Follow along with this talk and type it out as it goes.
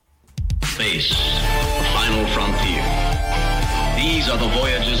space, the final frontier. These are the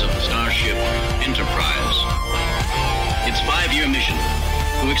voyages of the starship Enterprise. Its 5-year mission,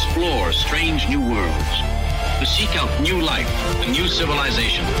 to explore strange new worlds, to seek out new life and new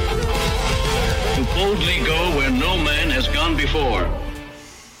civilization, to boldly go where no man has gone before.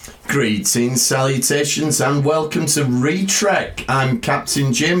 Greetings, salutations, and welcome to Retrek. I'm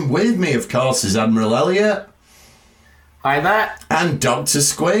Captain Jim. With me, of course, is Admiral Elliot. Hi there. And Dr.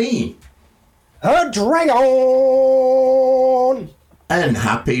 Squee. A dragon! And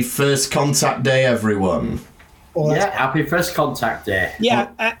happy First Contact Day, everyone. Oh, yeah, happy First Contact Day. Yeah,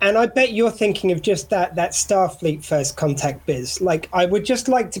 and I bet you're thinking of just that Starfleet First Contact biz. Like, I would just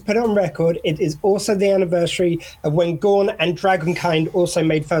like to put it on record, it is also the anniversary of when Gorn and Dragonkind also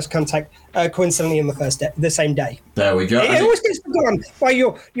made First Contact coincidentally on the same day. There we go. It always gets forgotten by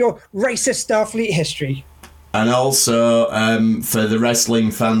your racist Starfleet history. And also, for the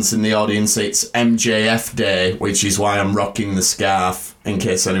wrestling fans in the audience, it's MJF Day, which is why I'm rocking the scarf, in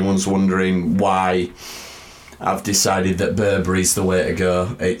case anyone's wondering why I've decided that Burberry's the way to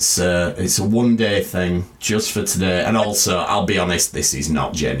go. It's a one-day thing, just for today. And also, I'll be honest, this is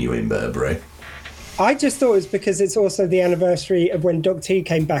not genuine Burberry. I just thought it was because it's also the anniversary of when Doctor Who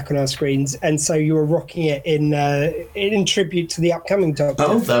came back on our screens, and so you were rocking it in tribute to the upcoming Doctor.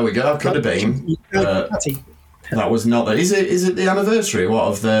 Oh, there we go. Could have been. That was not the. Is it the anniversary?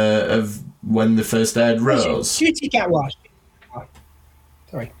 What of when the first aired Rose? Duty Gatwash.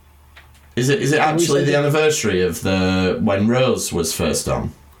 Sorry. Is it actually the anniversary of when Rose was first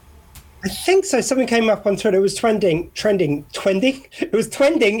on? I think so. Something came up on Twitter. It was trending. It was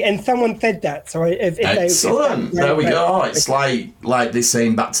trending, and someone said that. So excellent. There we go. It's like they're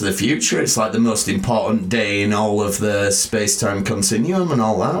saying Back to the Future. It's like the most important day in all of the space-time continuum and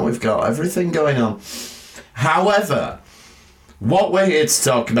all that. We've got everything going on. However, what we're here to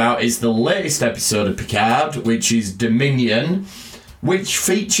talk about is the latest episode of Picard, which is Dominion, which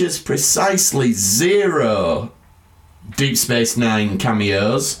features precisely 0 Deep Space Nine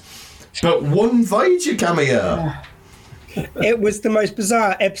cameos, but 1 Voyager cameo. It was the most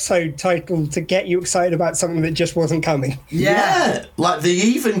bizarre episode title to get you excited about something that just wasn't coming. Yeah, like they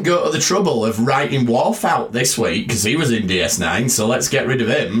even go to the trouble of writing Worf out this week because he was in DS9, so let's get rid of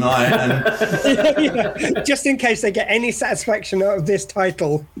him. Yeah. Just in case they get any satisfaction out of this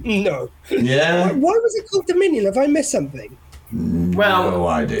title. No. Yeah. Why was it called Dominion? Have I missed something? Well, no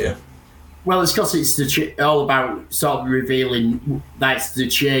idea. Well, it's because it's all about sort of revealing that's the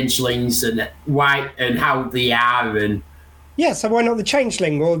changelings and why and how they are and. Yeah, so why not the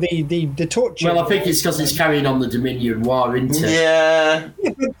Changeling or the Torture? Well, I think it's because it's carrying on the Dominion War, isn't it? Yeah.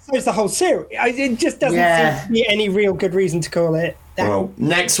 But so is the whole series. It just doesn't seem to be any real good reason to call it that. Well,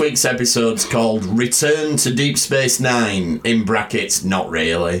 next week's episode's called Return to Deep Space Nine, in brackets, not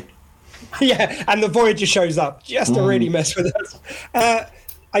really. Yeah, and the Voyager shows up just to really mess with us.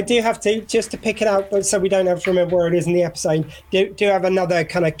 I do have to, just to pick it out, but so we don't have to remember where it is in the episode, do have another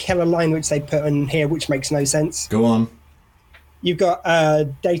kind of killer line which they put in here, which makes no sense. Go on. You've got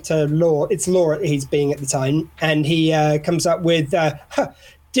Data Law. It's Law he's being at the time, and he comes up with,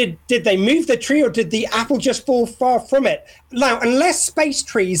 did they move the tree or did the apple just fall far from it? Now, unless space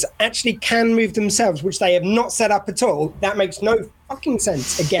trees actually can move themselves, which they have not set up at all, that makes no fucking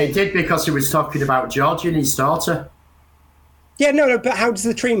sense again. It did because he was talking about George and his daughter. Yeah, no, but how does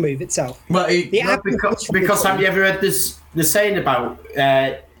the tree move itself? Well, because have you ever heard the saying about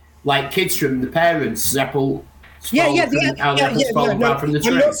like kids from the parents, the apple... No, from the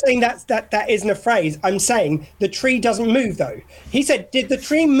tree. I'm not saying that isn't a phrase. I'm saying the tree doesn't move, though. He said, did the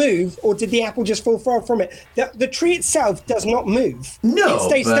tree move or did the apple just fall far from it? The tree itself does not move. No, it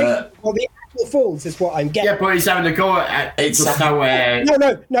stays stationary while the apple falls, is what I'm getting. Yeah, but he's having a go at it's how...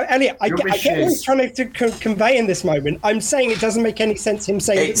 No, Elliot, I get what he's trying to convey in this moment. I'm saying it doesn't make any sense him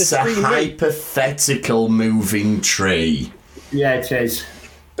saying it's that the tree a hypothetical moving tree. Yeah, it is.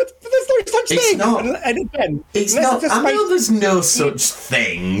 But there's no such thing. Not. And again, it's not. I know there's no such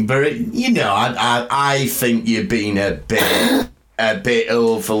thing, but I think you're being a bit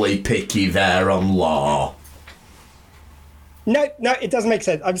overly picky there on Law. No, it doesn't make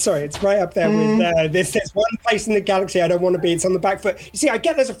sense. I'm sorry. It's right up there with this. There's one place in the galaxy I don't want to be. It's on the back foot. You see, I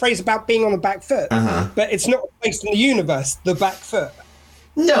get there's a phrase about being on the back foot, but it's not a place in the universe, the back foot.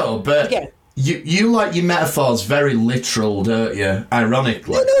 No, but again, you like your metaphors very literal, don't you?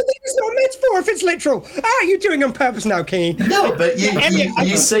 Ironically. No, it's not a metaphor if it's literal. You're doing it on purpose now, Kingy. No, but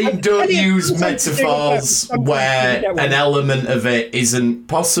you seem don't use metaphors where an element of it isn't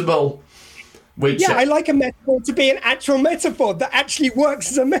possible. Which, Yeah, I like a metaphor to be an actual metaphor that actually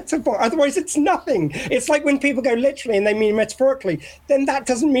works as a metaphor. Otherwise, it's nothing. It's like when people go literally and they mean metaphorically, then that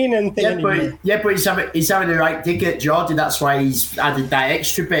doesn't mean anything anymore. But he's having the right dig at Geordie. That's why he's added that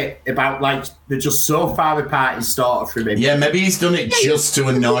extra bit about, like, they're just so far apart, his daughter from him. Yeah, maybe he's done it just to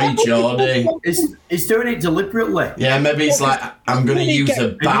annoy Geordie. He's doing it deliberately. Yeah, maybe he's like, I'm going to use a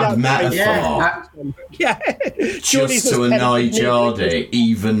bad metaphor just to annoy Geordie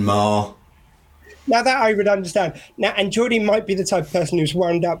even more. Now that I would understand. Now, and Geordie might be the type of person who's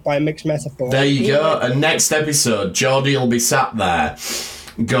wound up by a mixed metaphor. There you go. And next episode, Geordie will be sat there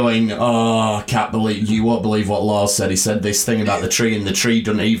going, oh, you won't believe what Law said. He said this thing about the tree, and the tree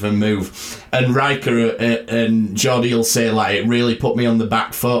doesn't even move. And Riker and Geordie will say, like, it really put me on the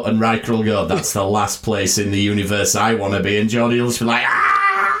back foot. And Riker will go, that's the last place in the universe I want to be. And Geordie will just be like, ah!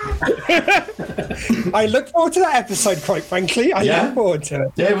 I look forward to that episode, quite frankly. I look forward to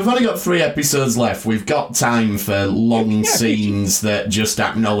it. Yeah, we've only got 3 episodes left. We've got time for long scenes that just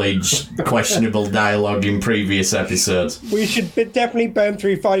acknowledge questionable dialogue in previous episodes. We should definitely burn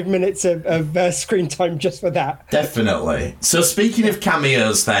through 5 minutes of screen time just for that. Definitely. So speaking of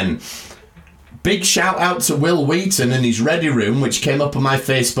cameos then, big shout out to Will Wheaton and his Ready Room, which came up on my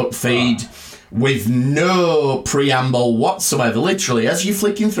Facebook feed with no preamble whatsoever, literally, as you're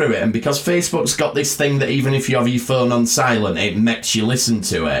flicking through it. And because Facebook's got this thing that even if you have your phone on silent, it makes you listen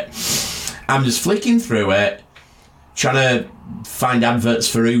to it. I'm just flicking through it, trying to find adverts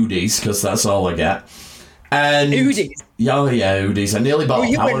for Oodies, because that's all I get. And Oodies? Oh, yeah, Oodies. I nearly bought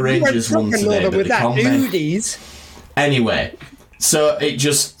a Power Rangers one today, but they can't Oodies? Anyway, so it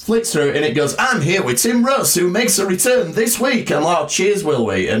just flicks through and it goes, I'm here with Tim Russ, who makes a return this week. And like, cheers, Will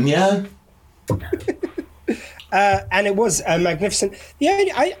Wheaton, yeah? And it was magnificent.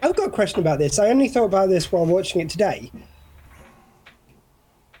 I've got a question about this. I only thought about this while watching it today.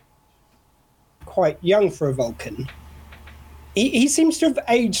 Quite young for a Vulcan. He seems to have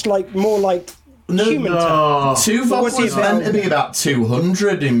aged more like human. No. 2 Vulcans meant to be about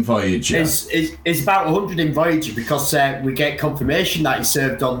 200 in Voyager. It's about 100 in Voyager because we get confirmation that he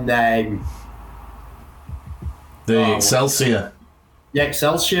served on the Excelsior. Yeah,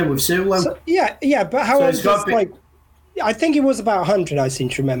 Excelsior with Sulu. So, but how old is like? I think it was about 100. I seem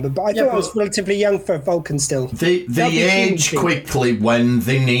to remember, but I thought it was relatively young for a Vulcan still. They age quickly when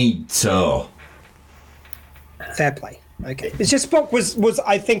they need to. Fair play. Okay, it's just Spock was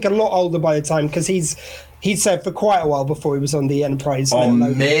I think a lot older by the time because he's served for quite a while before he was on the Enterprise. Or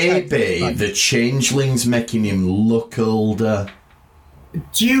maybe the changelings making him look older.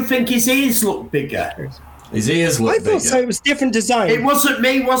 Do you think his ears look bigger? His ears look bigger. I thought so. It was different design. It wasn't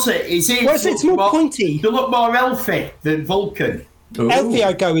me, was it? His ears it's more pointy. They look more elfy than Vulcan. Ooh. Elfy,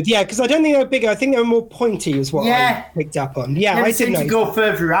 I'd go with, because I don't think they were bigger. I think they were more pointy, is what I picked up on. Yeah, I didn't know. To go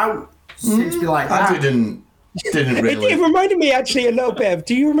further out. Seems to be like that. I didn't really. It reminded me actually a little bit of.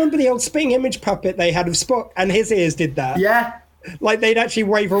 Do you remember the old spitting image puppet they had of Spock, and his ears did that? Yeah. Like they'd actually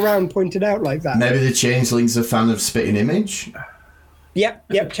wave around, pointed out like that. Maybe the changelings are a fan of spitting image.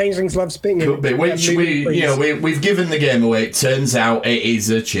 Yep. Changelings love spitting. Could be. Which we've given the game away. It turns out it is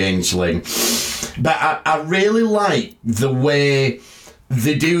a changeling. But I really like the way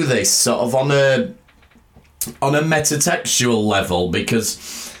they do this, sort of on a metatextual level,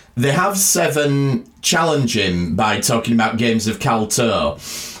 because they have Seven challenge him by talking about games of Calto,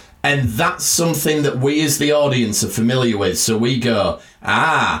 and that's something that we as the audience are familiar with. So we go,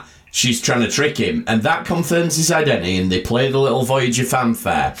 she's trying to trick him, and that confirms his identity, and they play the little Voyager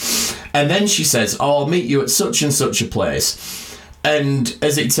fanfare. And then she says, I'll meet you at such and such a place. And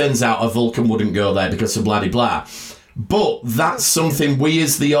as it turns out, a Vulcan wouldn't go there because of blah blah. But that's something we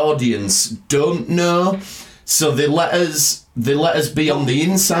as the audience don't know. So they let us be on the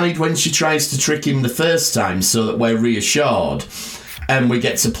inside when she tries to trick him the first time, so that we're reassured. And we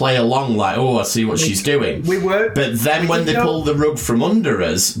get to play along like, I see what she's doing. But then when they pull the rug from under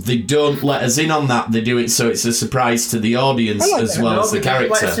us, they don't let us in on that. They do it so it's a surprise to the audience as well as the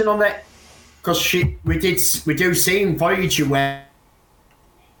character. Let us in on that because we do see in Voyager where.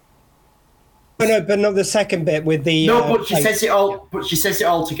 No, but not the second bit with the. No, but she says it all. But she says it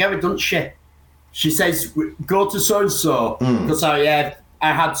all together, doesn't she? She says, "Go to so and so because I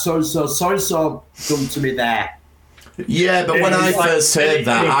had so and so done to me there." Yeah, but when I first heard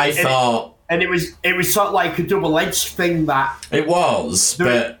that, I thought... And it was sort of like a double-edged thing that... It was,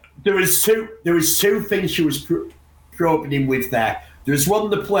 but... There was two things she was probing him with there. There was one,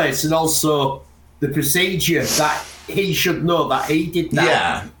 the place, and also the procedure that he should know that he did that.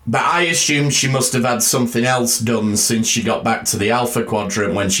 Yeah, but I assumed she must have had something else done since she got back to the Alpha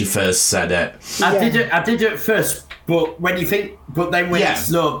Quadrant when she first said it. I did it at first, but when you think... But then when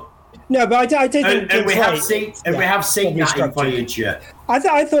it's no... No, but I did think and we have right. seen that in Voyager. I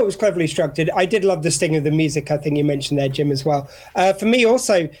thought it was cleverly structured. I did love the sting of the music. I think you mentioned there, Jim, as well. For me,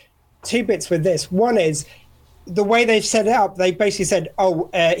 also, 2 bits with this. One is the way they've set it up. They basically said,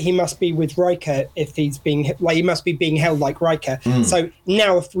 he must be with Riker if he's being like he must be being held like Riker. So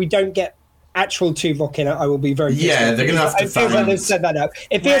now, if we don't get actual Tuvok in it, I will be very pissed. Yeah, they're going to have to It feels like they've set that up.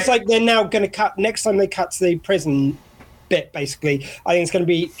 It feels like they're now going to cut next time they cut to the prison bit. Basically, I think it's going to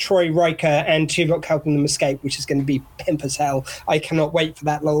be Troy, Riker, and Tuvok helping them escape, which is going to be pimp as hell. I cannot wait for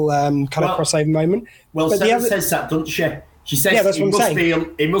that little kind of crossover moment. Well, but Sarah says that, doesn't she? She says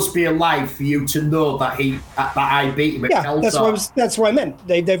it must be alive for you to know that I beat him at Keltar. That's what I meant.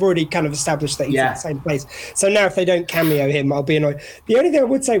 They've already kind of established that he's in the same place. So now if they don't cameo him, I'll be annoyed. The only thing I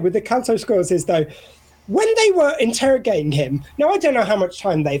would say with the Calto scores is, though, when they were interrogating him, now I don't know how much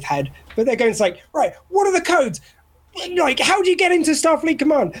time they've had, but they're going to like, right, what are the codes? Like, how do you get into Starfleet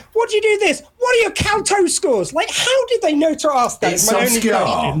Command? What do you do this? What are your Calto scores? Like, how did they know to ask that? It's my only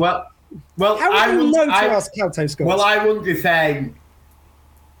question. Well, how do you know to ask Calto scores? Well, I wonder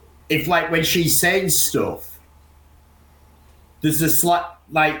if like when she's saying stuff, there's a slight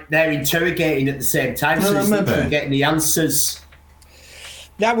like they're interrogating at the same time, so they're getting the answers.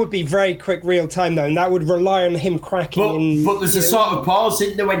 That would be very quick, real time though, and that would rely on him cracking. But there's a sort of pause,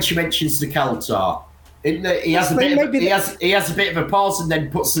 isn't there, when she mentions the Keltar? He has a bit of a pause and then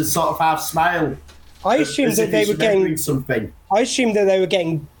puts a sort of half smile. I assumed that they were getting something. I assumed that they were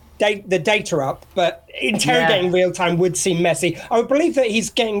getting the data up, but interrogating real time would seem messy. I would believe that he's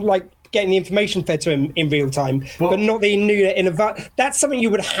getting the information fed to him in real time, but not that he knew it in advance. That's something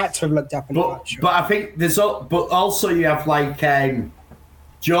you would have had to have looked up. But I think but also you have like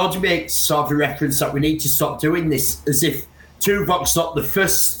George makes sort of a reference that we need to stop doing this, as if Tuvok's not the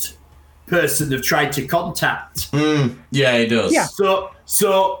first person they've tried to contact. Yeah, he does. Yeah.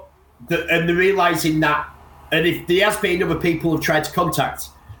 And they're realising that, and if there has been other people who've tried to contact,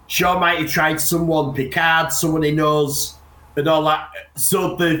 Shaw might have tried someone, Picard, someone he knows, and all that.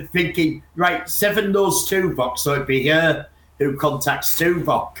 So they're thinking, right, Seven knows Tuvok, so it'd be her who contacts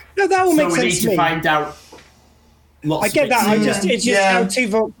Tuvok. No, that will make sense. So we need to find out. I get that. It's just how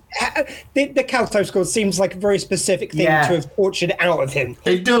Tuvok. The Calto score seems like a very specific thing to have tortured out of him.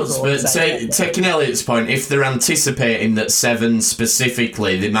 It does, but taking Elliot's point, if they're anticipating that Seven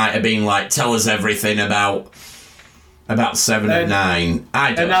specifically, they might have been like, tell us everything about 7 and 9.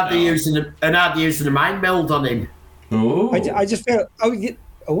 I don't know. And are they using a mind meld on him? Ooh. I just feel,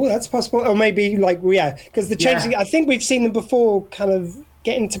 that's possible. Or maybe because the changing. I think we've seen them before, kind of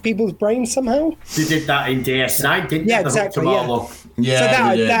get into people's brains somehow. They did that in DS9, didn't they? Yeah, exactly. Yeah, so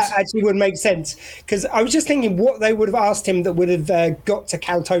that actually would make sense, because I was just thinking what they would have asked him that would have got to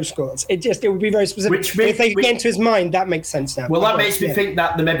Calto scores. It would be very specific. If they get into his mind, that makes sense now. Well, that makes me think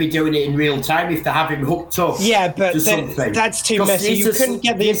that they may be doing it in real time if they have him hooked up. Yeah, but that's too messy. You couldn't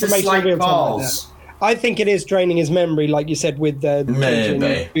get the information in real time like that. I think it is draining his memory, like you said, with the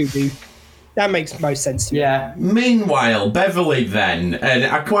Boo-Boo. That makes most sense to me. Yeah. Meanwhile, Beverly then, and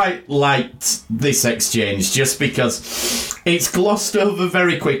I quite liked this exchange just because it's glossed over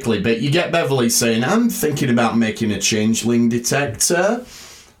very quickly, but you get Beverly saying, I'm thinking about making a changeling detector.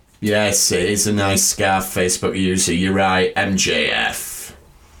 Yes, it is a nice scarf Facebook user. You're right, MJF.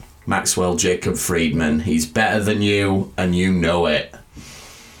 Maxwell Jacob Friedman. He's better than you, and you know it.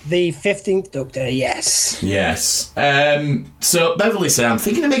 The 15th Doctor, yes. Yes. So Beverly said, I'm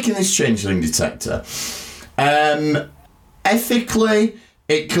thinking of making this changeling detector. Ethically,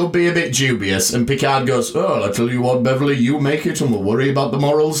 it could be a bit dubious. And Picard goes, I'll tell you what, Beverly, you make it and we'll worry about the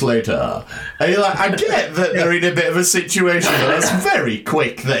morals later. And you're like, I get that they're in a bit of a situation, but that's very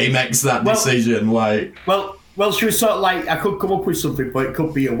quick that he makes that decision. Well, she was sort of like, I could come up with something, but it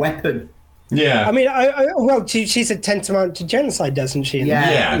could be a weapon. Yeah, I mean, she said tantamount to genocide, doesn't she?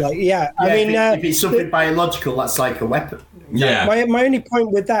 Yeah. I mean, if it's something biological, that's like a weapon. Yeah. My only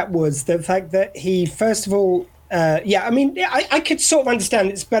point with that was the fact that he, first of all, I mean, I could sort of understand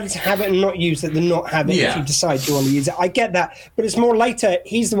it's better to have it and not use it than not have it if you decide you want to use it. I get that, but it's more later.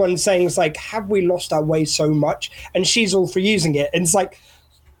 He's the one saying, it's like, have we lost our way so much? And she's all for using it, and it's like,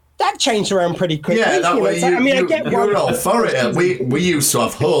 that changed around pretty quickly. Yeah, I get you're all for it. We used to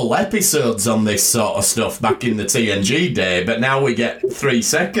have whole episodes on this sort of stuff back in the TNG day, but now we get 3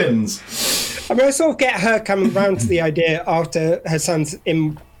 seconds. I mean, I sort of get her coming round to the idea after her son's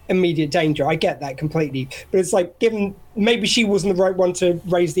in immediate danger. I get that completely. But it's like, given maybe she wasn't the right one to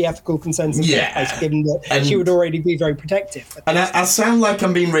raise the ethical concerns in the first place, given that she would already be very protective. And I sound like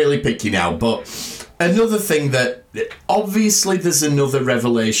I'm being really picky now, but another thing that obviously there's another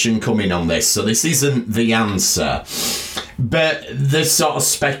revelation coming on this, so this isn't the answer, but they're sort of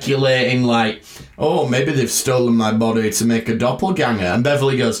speculating like, oh, maybe they've stolen my body to make a doppelganger, and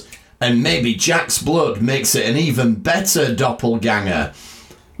Beverly goes, and maybe Jack's blood makes it an even better doppelganger.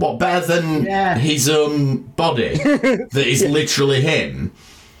 What, better than his own body that is literally him?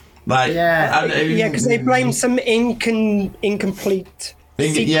 Like, because they blame some incomplete.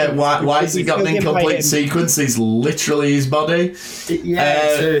 Why has he got an incomplete sequence? He's literally his body.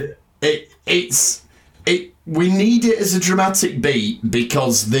 We need it as a dramatic beat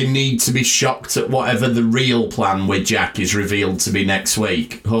because they need to be shocked at whatever the real plan with Jack is revealed to be next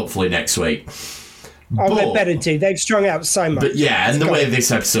week. Hopefully next week. They better do. They've strung out so much. But the way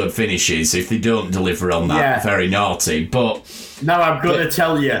this episode finishes, if they don't deliver on that, very naughty. But now I'm going to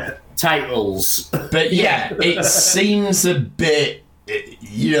tell you titles. But it seems a bit,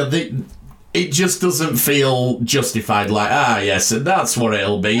 it just doesn't feel justified. Like, yes, and that's what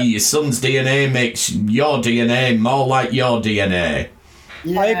it'll be. Your son's DNA makes your DNA more like your DNA.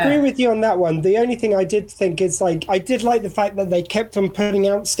 Yeah. I agree with you on that one. The only thing I did think is, like, I did like the fact that they kept on putting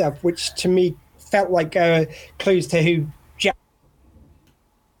out stuff, which to me felt like clues to who Jack.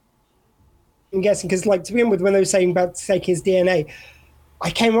 I'm guessing because, like, to begin with, when they were saying about taking his DNA,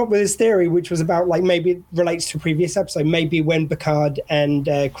 I came up with this theory, which was about, like, maybe it relates to a previous episode. Maybe when Picard and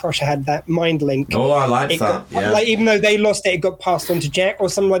Crusher had that mind link. Oh, I like that. Like, even though they lost it, it got passed on to Jack or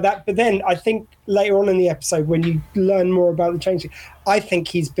something like that. But then I think later on in the episode, when you learn more about the change, I think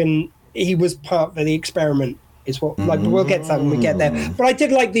he was part of the experiment. Is what like we'll get to that when we get there. But I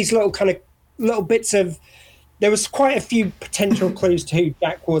did like these little bits of. There was quite a few potential clues to who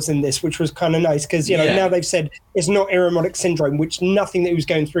Jack was in this, which was kind of nice because now they've said it's not Ironic syndrome, which nothing that he was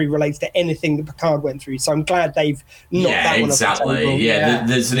going through relates to anything that Picard went through. So I'm glad they've knocked that one off the table.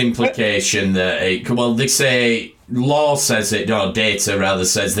 There's an implication that they say Law says it, or Data rather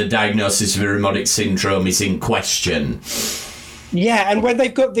says the diagnosis of Ironic syndrome is in question. Yeah, and when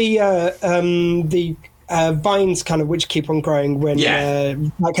they've got the vines kind of which keep on growing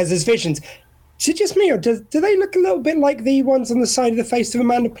when Mike has his visions. Is it just me, or do they look a little bit like the ones on the side of the face of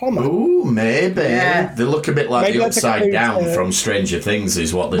Amanda Plummer? Ooh, maybe. Yeah. They look a bit like the Upside Down from Stranger Things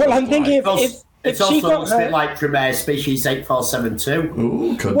is what they look like. I'm thinking if it also looks a bit like from Species 8472.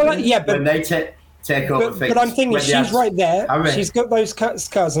 Ooh, could be. When they take over things. But I'm thinking she's right there. She's got those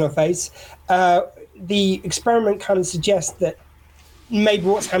scars on her face. The experiment kind of suggests that maybe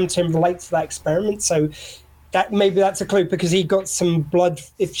what's happened to him relates to that experiment, so... That maybe that's a clue because he got some blood.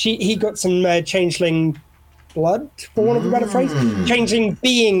 He got some changeling blood, for want of a better phrase, changeling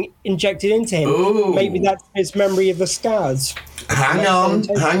being injected into him. Ooh. Maybe that's his memory of the scars. Hang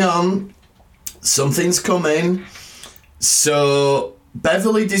on. Something's coming. So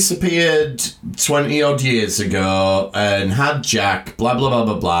Beverly disappeared 20 odd years ago and had Jack. Blah blah blah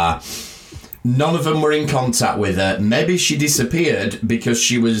blah blah. None of them were in contact with her. Maybe she disappeared because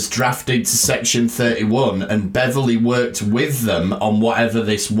she was drafted to Section 31 and Beverly worked with them on whatever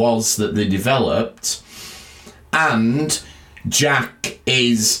this was that they developed. And Jack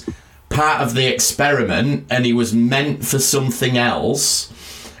is part of the experiment and he was meant for something else.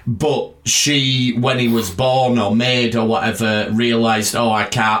 But she, when he was born or made or whatever, realised, I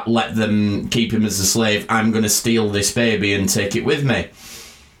can't let them keep him as a slave. I'm going to steal this baby and take it with me.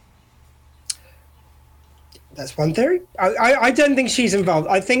 That's one theory. I don't think she's involved.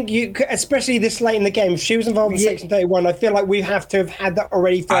 I think especially this late in the game, if she was involved in Section 31, I feel like we have to have had that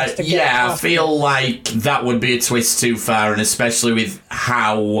already for us to get I feel like that would be a twist too far, and especially with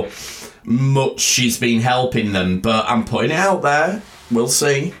how much she's been helping them. But I'm putting it out there. We'll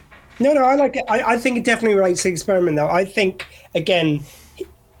see. No, I like it. I think it definitely relates to the experiment, though. I think, again,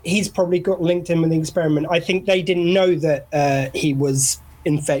 he's probably got linked in with the experiment. I think they didn't know that he was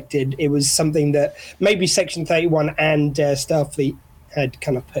infected. It was something that maybe Section 31 and Starfleet had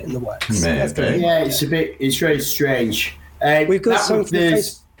kind of put in the works. It's very strange. We've got something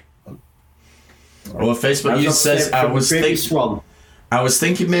from Facebook user says I was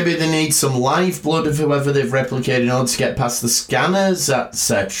thinking maybe they need some live blood of whoever they've replicated in order to get past the scanners,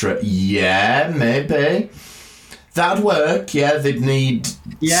 etc. Yeah, maybe that'd work. Yeah, they'd need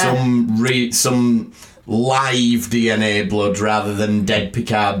some live DNA blood rather than dead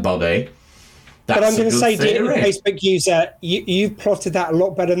Picard body. But I'm going to say to the Facebook user, you've plotted that a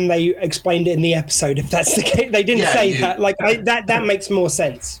lot better than they explained it in the episode. If that's the case, they didn't say that. Like that makes more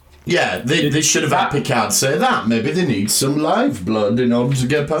sense. Yeah, they should have had Picard say that. Maybe they need some live blood in order to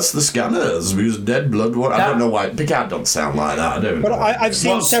get past the scanners. Because dead blood. I don't know why Picard don't sound like that. I don't. But I've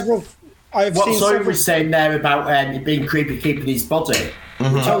seen several. What Zoe was saying there about it being creepy keeping his body. We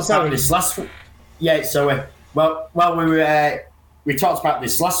talked about this last Yeah, so we talked about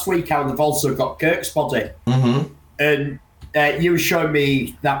this last week, how they've also got Kirk's body. Mm-hmm. And you were showing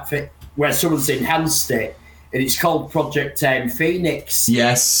me that where someone's enhanced it, and it's called Project Phoenix.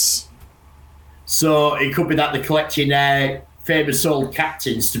 Yes. So it could be that they're collecting famous old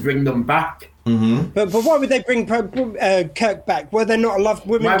captains to bring them back. Mm-hmm. But why would they bring Kirk back? Were there not enough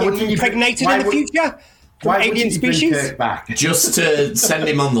women getting impregnated in the future from alien species? Kirk back? Just to send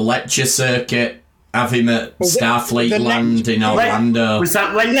him on the lecture circuit. Have him at Starfleet Land in Orlando. Was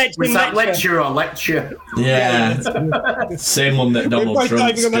that lecture or lecture? Yeah. Same one that Donald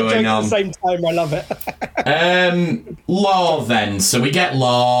Trump's going on. At the same time, I love it. Law then. So we get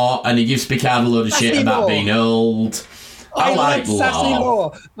Law, and he gives Picard a load of shit about being old. I like sassy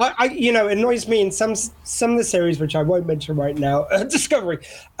Law. It annoys me in some of the series, which I won't mention right now. Discovery.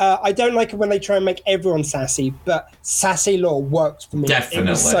 I don't like it when they try and make everyone sassy, but sassy Law works for me. Definitely. It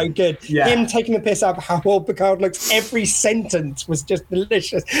was so good. Yeah. Him taking the piss out of how old Picard looks, every sentence was just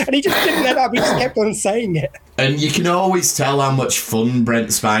delicious. And he just didn't let up, he just kept on saying it. And you can always tell how much fun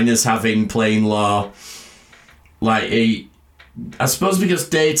Brent Spiner's having playing Law. I suppose because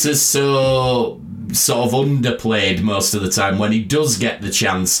Data's so sort of underplayed most of the time, when he does get the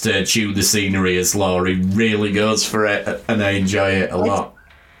chance to chew the scenery as Law, he really goes for it, and I enjoy it a lot.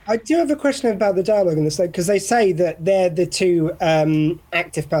 I do have a question about the dialogue in this, because they say that they're the two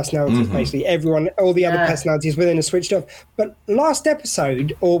active personalities, basically. All the other personalities within are switched off. But last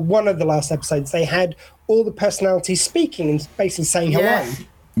episode, or one of the last episodes, they had all the personalities speaking and basically saying hello.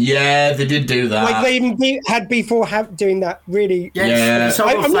 Yeah, they did do that. Like they even had B4 doing that really. Yeah.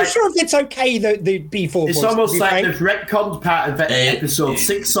 I'm not sure if it's okay, the B4 It's almost like they've retconned part of episode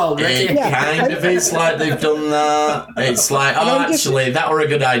 6 already. It kind of is like they've done that. It's like, actually, that were a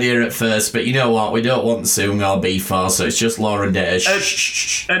good idea at first, but you know what? We don't want Soong or B4, so it's just Law and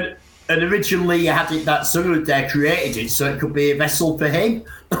Data. And originally you had it that Soong created it, so it could be a vessel for him.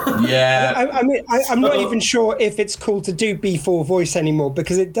 Yeah. I'm not even sure if it's cool to do B4 voice anymore,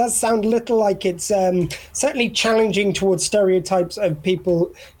 because it does sound a little like it's certainly challenging towards stereotypes of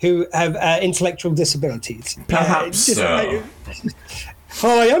people who have intellectual disabilities. Perhaps so.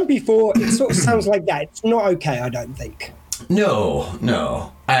 Hi, I'm B4. It sort of sounds like that. It's not okay, I don't think.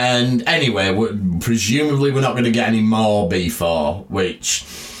 No. And anyway, presumably we're not going to get any more B4, which...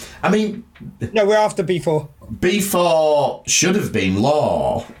 No, we're after B4. B4 should have been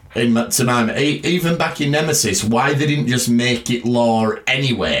Law, to my even back in Nemesis. Why they didn't just make it Law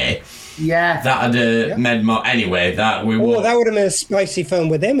anyway? Yeah. That'd have made more... Anyway, that would have been a spicy film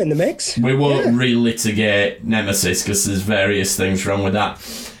with him in the mix. We won't relitigate Nemesis, because there's various things wrong with that.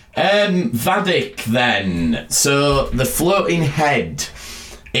 Vadik, then. So, the floating head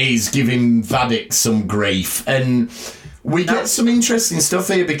is giving Vadik some grief, and... We get some interesting stuff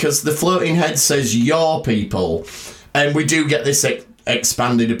here, because the floating head says your people, and we do get this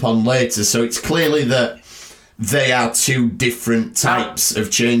expanded upon later, so it's clearly that they are two different types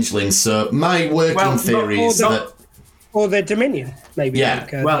of changelings. So my working theory is that... Or their Dominion, maybe. Yeah.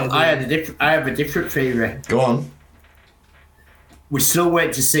 I have a different theory. Go on. We still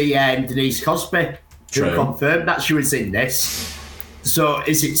wait to see Denise Crosby, who True. confirmed that she was in this. So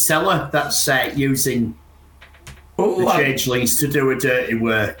is it Stella that's using... the changelings to do a dirty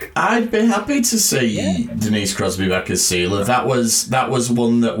work? I'd be happy to see Denise Crosby back as Sealer. That was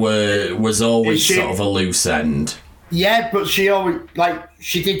one that was always sort of a loose end. Yeah, but she always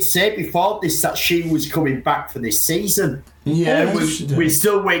she did say before this that she was coming back for this season. Yeah, we're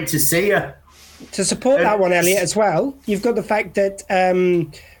still waiting to see her. To support that one, Elliot, as well, you've got the fact that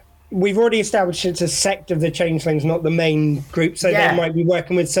we've already established it's a sect of the changelings, not the main group, so they might be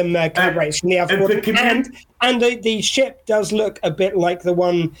working with some collaborators from the Alpha Quadrant. And the ship does look a bit like the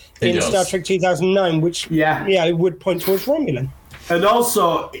one in Star Trek 2009, which would point towards Romulan. And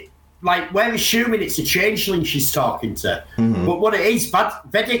also, we're assuming it's a changeling she's talking to, but what it is,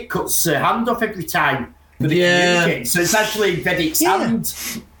 Vedic cuts her hand off every time that they communicate, so it's actually Vedic's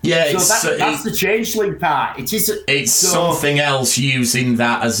hand. Yeah, so that's the changeling part. It's something else using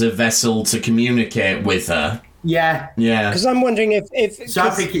that as a vessel to communicate with her. Yeah. Because I'm wondering if I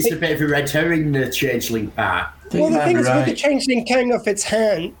think it's a bit of a red herring, the changeling part. Well, the thing is, with the changeling cutting off its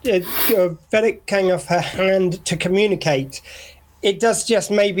hand, Vedic cutting off her hand to communicate, it does just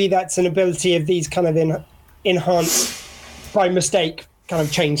maybe that's an ability of these kind of enhanced by mistake kind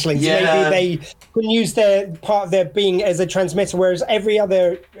of changelings. Maybe they can use their part of their being as a transmitter, whereas every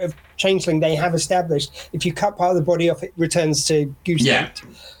other changeling they have established, if you cut part of the body off, it returns to goose state.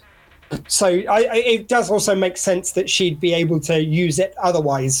 So it does also make sense that she'd be able to use it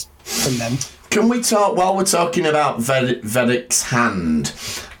otherwise from them. Can we talk, while we're talking about Vedek's hand,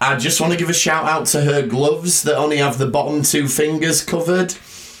 I just want to give a shout out to her gloves that only have the bottom 2 fingers covered.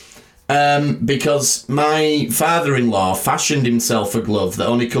 Because my father-in-law fashioned himself a glove that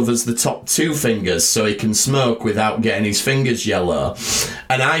only covers the top 2 fingers so he can smoke without getting his fingers yellow.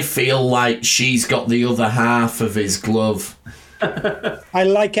 And I feel like she's got the other half of his glove. I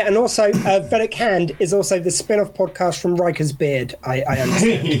like it. And also, Vedek Hand is also the spin-off podcast from Riker's Beard, I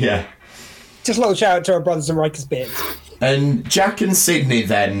understand. Yeah. Just a little shout out to our brothers in Riker's Beard. And Jack and Sydney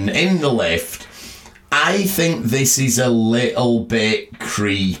then, in the lift, I think this is a little bit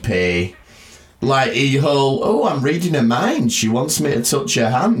creepy. Like, I'm reading her mind. She wants me to touch her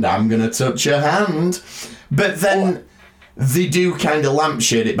hand. I'm going to touch her hand. But then they do kind of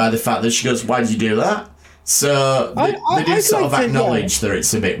lampshade it by the fact that she goes, why'd you do that? So they do sort of acknowledge that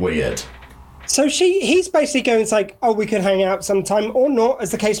it's a bit weird. So he's basically going, it's like, oh, we could hang out sometime or not,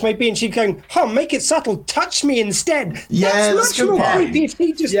 as the case may be. And she's going, make it subtle. Touch me instead. Yeah, that's much more creepy if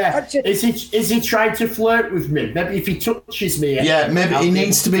he just touches. Is he trying to flirt with me? Maybe if he touches me. Yeah, maybe he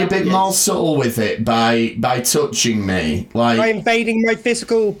needs to be a bit more subtle with it by touching me. Like, by invading my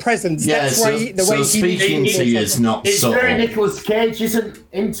physical presence. Yeah, that's why the way speaking to you is not subtle. It's very Nicolas Cage, isn't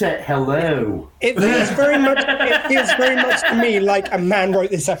it? Hello. It feels very much to me like a man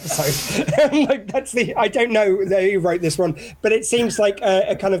wrote this episode. Like I don't know who wrote this one, but it seems like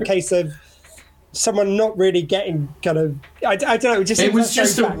a kind of case of someone not really getting kind of I don't know. It was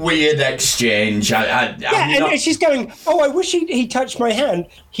just a weird exchange. And she's going, I wish he touched my hand.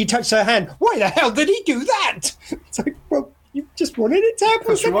 He touched her hand. Why the hell did he do that? It's like, well, you just wanted it to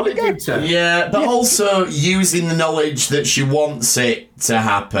happen. Yeah, but also using the knowledge that she wants it to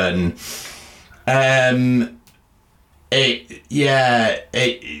happen.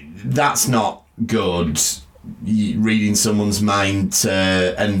 That's not good. Reading someone's mind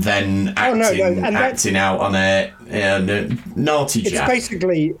and then acting out on it. Naughty Jack.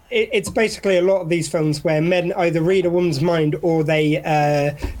 It's basically a lot of these films where men either read a woman's mind or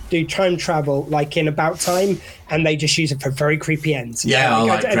they do time travel, like in About Time, and they just use it for very creepy ends. Yeah,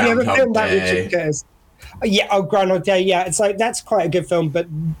 have you ever filmed that, Richard Curtis? Yeah, Groundhog Day. Yeah, it's like that's quite a good film, but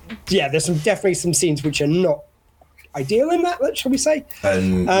yeah, there's definitely some scenes which are not ideal in that, shall we say?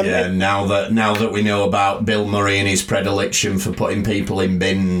 And now that we know about Bill Murray and his predilection for putting people in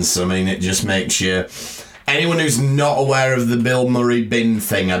bins, I mean, it just makes you. Anyone who's not aware of the Bill Murray bin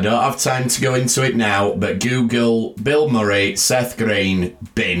thing, I don't have time to go into it now, but Google Bill Murray, Seth Green,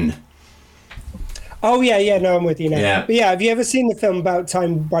 bin. Oh yeah, no, I'm with you now. Yeah. But yeah, have you ever seen the film About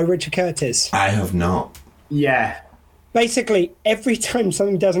Time by Richard Curtis? I have not. Yeah. Basically, every time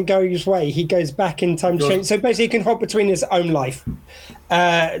something doesn't go his way, he goes back in time to change. So basically, he can hop between his own life.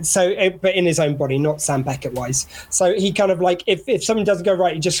 But in his own body, not Sam Beckett-wise. So he kind of like, if something doesn't go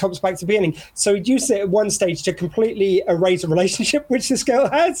right, he just hops back to the beginning. So he used it at one stage to completely erase a relationship which this girl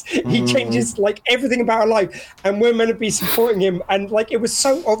has. He changes like everything about her life, and we're meant to be supporting him. And like, it was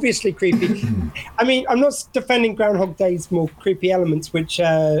so obviously creepy. I mean, I'm not defending Groundhog Day's more creepy elements, which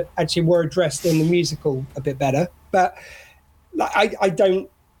actually were addressed in the musical a bit better. But I don't.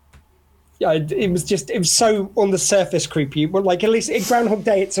 Yeah, it was so on the surface creepy. But like, at least in Groundhog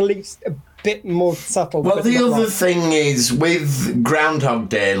Day, it's at least a bit more subtle. Well, the other thing is with Groundhog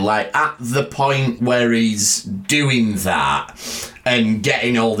Day, like at the point where he's doing that and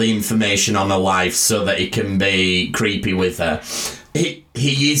getting all the information on her life so that he can be creepy with her, he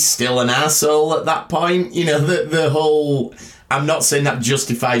is still an asshole at that point. You know, the whole. I'm not saying that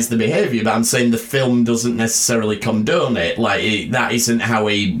justifies the behaviour, but I'm saying the film doesn't necessarily condone it. Like, that isn't how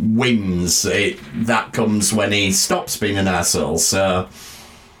he wins. That comes when he stops being an arsehole, so...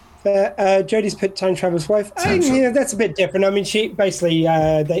 Jodie's put Time Traveler's Wife. That's a bit different. I mean, she basically...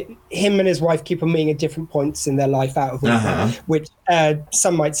 him and his wife keep on meeting at different points in their life out of order, which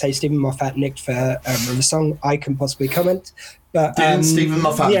some might say Stephen Moffat nicked for a song. I can possibly comment. But didn't Stephen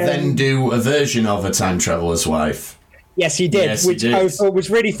Moffat then do a version of A Time Traveler's Wife? Yes, he did, which I thought was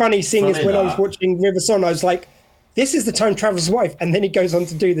really funny, seeing as when I was watching River Song, I was like, this is the Time Traveler's Wife, and then he goes on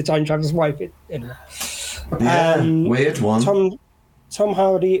to do the Time Traveler's Wife. Weird one. Tom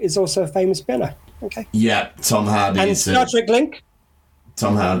Hardy is also a famous spinner. Okay. Yeah, Tom Hardy. And Star Trek Link?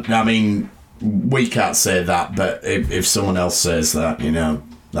 Tom Hardy. I mean, we can't say that, but if someone else says that, you know,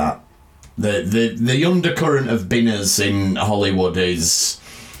 that... The undercurrent of binners in Hollywood is...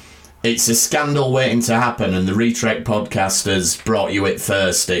 It's a scandal waiting to happen, and the Retrek podcast has brought you it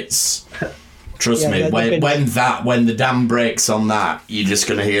first. Trust me, when the dam breaks on that, you're just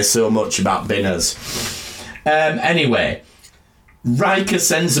going to hear so much about binners. Anyway, Riker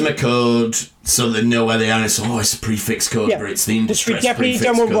sends them a code so they know where they are. It's a prefix code, but it's the industry. We definitely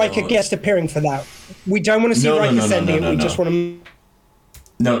don't want Riker guest appearing for that. We don't want to see Riker sending it. We just want to.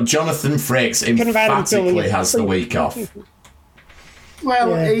 No, Jonathan Frakes emphatically has the week off.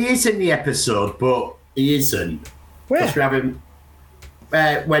 Well, he is in the episode, but he isn't. Where? Because we have him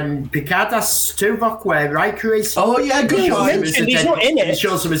when Picard asks Tuvok where Riker is. Oh yeah, good point. He's not in it. It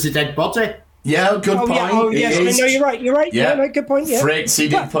shows him as a dead body. Yeah, good point. Yeah. Oh yes, I know you're right. You're right. Yeah, no, good point. Yeah. Frakes, he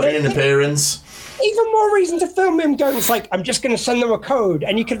did put in an appearance. Even more reason to film him going, it's like, I'm just going to send them a code.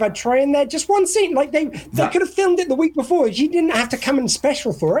 And you could have had Troy in there. Just one scene. Like, they could have filmed it the week before. You didn't have to come in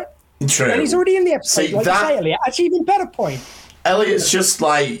special for it. True. And he's already in the episode. See, like you say, Elliot. Actually, even better point. Elliot's just,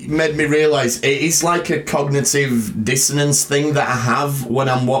 like, made me realise it is like a cognitive dissonance thing that I have when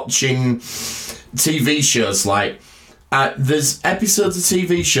I'm watching TV shows. Like, there's episodes of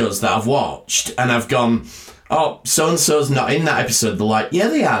TV shows that I've watched and I've gone... oh, so-and-so's not in that episode. They're like, yeah,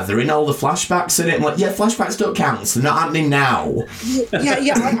 they are. They're in all the flashbacks in it. I'm like, yeah, flashbacks don't count. So they're not happening now.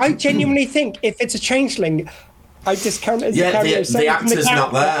 Yeah. I genuinely think if it's a changeling, I discount it as a cameo. The actor's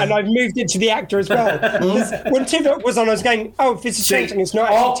not there. And I've moved it to the actor as well. When Tuvok was on, I was going, if it's a changeling, it's not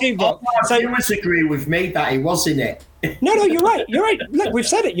actually Tuvok. So you must agree with me that he was in it. No, you're right. You're right. Look, we've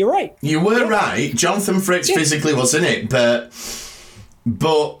said it. You're right. You were right. Jonathan Frakes physically was in it,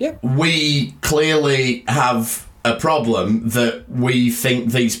 but we clearly have a problem that we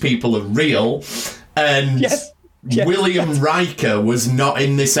think these people are real, and William Riker was not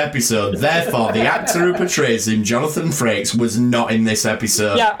in this episode. Therefore, the actor who portrays him, Jonathan Frakes, was not in this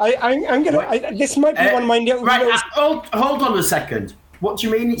episode. Yeah, I'm gonna. This might be one of my little. Hold on a second. What do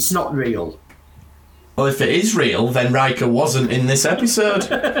you mean it's not real? Well, if it is real, then Riker wasn't in this episode.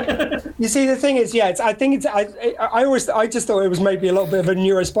 You see, the thing is, I just thought it was maybe a little bit of a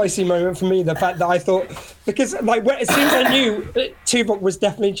neurospicy moment for me. The fact that I thought, because like as soon as I knew Tuvok was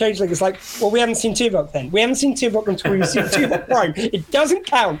definitely changeling, it's like, well, we haven't seen Tuvok then. We haven't seen Tuvok until we've seen Tuvok Prime. It doesn't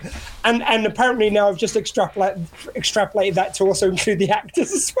count. And apparently now I've just extrapolated that to also include the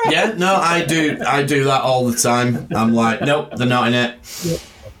actors as well. Yeah, no, I do that all the time. I'm like, nope, they're not in it. Yep.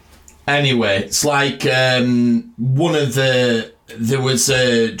 Anyway, it's like there was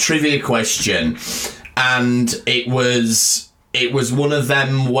a trivia question, and it was one of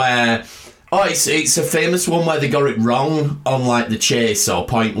them where it's a famous one where they got it wrong on like the chase or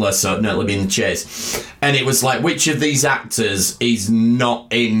pointless or not being the chase, and it was like, which of these actors is not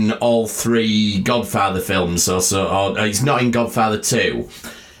in all three Godfather films or he's not in Godfather 2,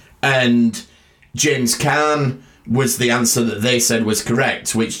 and James Caan was the answer that they said was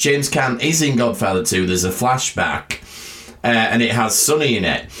correct, which James Caan is in Godfather 2. There's a flashback, and it has Sonny in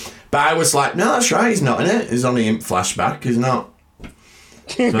it. But I was like, no, that's right, he's not in it. He's only in flashback, he's not.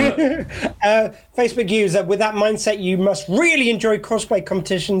 Facebook user, with that mindset, you must really enjoy cosplay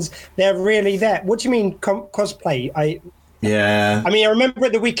competitions. They're really there. What do you mean cosplay? I remember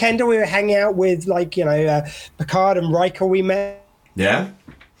at the weekend we were hanging out with, Picard and Riker we met. Yeah.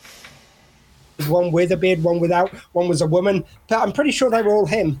 One with a beard, one without. One was a woman, but I'm pretty sure they were all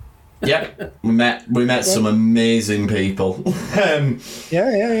him. Yep, we met some amazing people.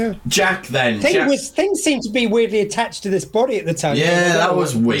 Jack then. Things seemed to be weirdly attached to this body at the time. Yeah, that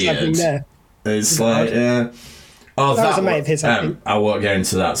was weird. It's like, yeah. Oh, that was a mate of his. I won't get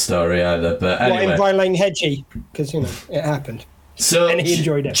into that story either. But anyway, in violating Hedgie, because it happened. So and he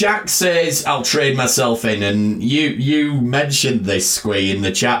enjoyed it. Jack says, "I'll trade myself in," and you mentioned this, Squee, in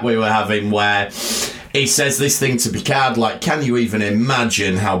the chat we were having, where he says this thing to Picard, like, "Can you even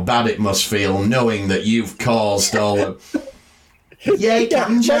imagine how bad it must feel knowing that you've caused all of?" Yeah,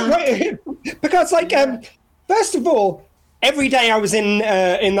 Captain Jack. Because, first of all, every day I was in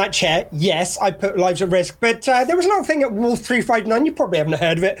that chair, yes, I put lives at risk, but there was another thing at Wolf 359. You probably haven't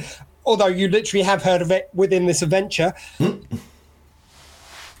heard of it, although you literally have heard of it within this adventure.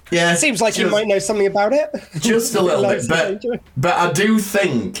 Yeah, seems like you might know something about it. Just a little bit, but I do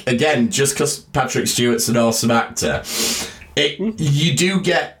think, again, just because Patrick Stewart's an awesome actor, you do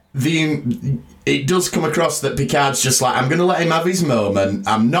get it does come across that Picard's just like, I'm going to let him have his moment.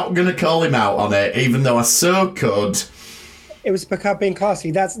 I'm not going to call him out on it, even though I so could. It was Picard being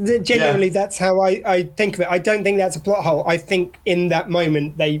classy. That's genuinely that's how I think of it. I don't think that's a plot hole. I think in that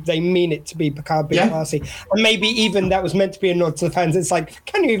moment they mean it to be Picard being classy, and maybe even that was meant to be a nod to the fans. It's like,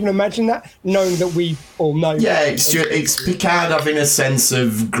 can you even imagine that, knowing that we all know? Yeah, it's Picard having a sense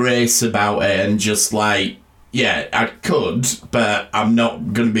of grace about it, and just like, yeah, I could, but I'm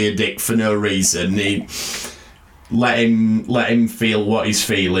not going to be a dick for no reason. let him feel what he's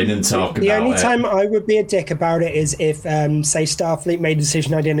feeling and talk about it. The only time I would be a dick about it is if, say, Starfleet made a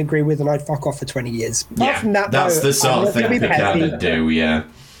decision I didn't agree with and I'd fuck off for 20 years. Apart from that, that's though, the sort of thing Picard would do, yeah.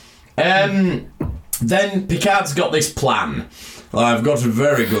 Then Picard's got this plan. I've got a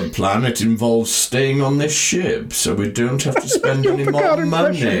very good plan. It involves staying on this ship, so we don't have to spend any more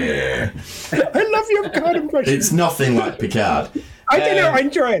money. I love your Picard impression. It's nothing like Picard. I don't know, I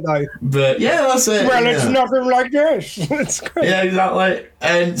enjoy it though. But yeah, that's it. Well, it's nothing like this. It's great. Yeah, exactly.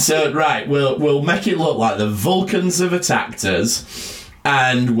 And so, right, we'll make it look like the Vulcans have attacked us,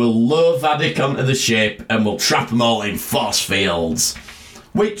 and we'll lure Vadik onto the ship, and we'll trap them all in force fields,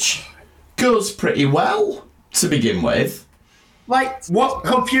 which goes pretty well to begin with. Like, what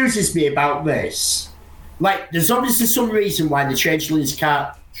confuses me about this, like, there's obviously some reason why the changelings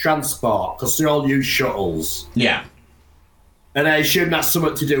can't transport, because they all use shuttles. Yeah. And I assume that's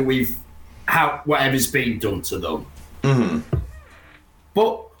something to do with whatever's being done to them. Mm-hmm.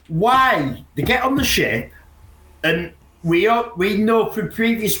 But why? They get on the ship, and we know from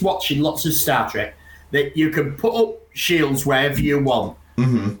previous watching lots of Star Trek that you can put up shields wherever you want.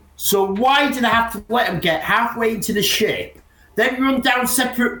 Mm-hmm. So why do they have to let them get halfway into the ship, then run down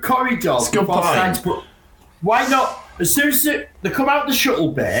separate corridors before starting to put... Why not? As soon as they come out the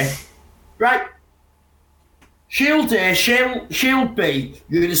shuttle bay, right? Shield A, shield B,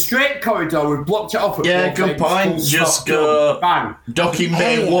 you're in a straight corridor, we've blocked it off at yeah, good point. Just go bang. docking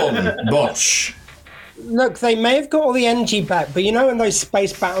bay 1, botch. Look, they may have got all the energy back, but you know in those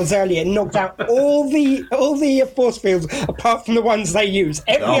space battles earlier, it knocked out all the force fields apart from the ones they use.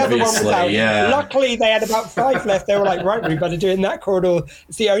 Every other one was out. Yeah. Luckily, they had about 5 left. They were like, right, we better do it in that corridor.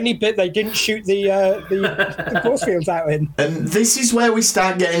 It's the only bit they didn't shoot the force fields out in. And this is where we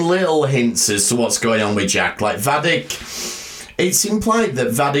start getting little hints as to what's going on with Jack. Like Vadik, it's implied that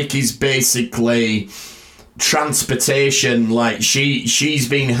Vadik is basically transportation, like she's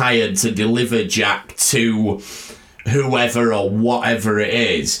been hired to deliver Jack to whoever or whatever it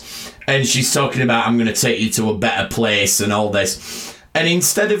is, and she's talking about, I'm going to take you to a better place and all this, and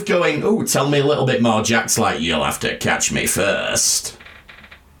instead of going, oh, tell me a little bit more, Jack's like, you'll have to catch me first.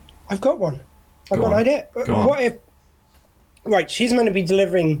 I've got one. I've got an idea. What if, right, she's meant to be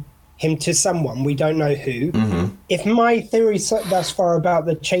delivering him to someone, we don't know who. Mm-hmm. If my theory thus far about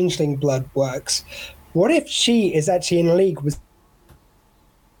the changeling blood works, what if she is actually in league with,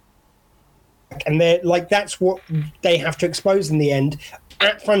 and they're like, that's what they have to expose in the end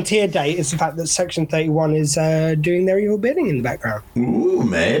at Frontier Day, is the fact that Section 31 is doing their evil bidding in the background. Ooh,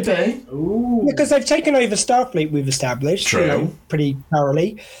 maybe. Ooh. Because they've taken over Starfleet, we've established. True. Pretty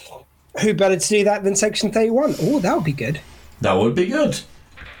thoroughly. Who better to do that than Section 31? Oh, that would be good. That would be good.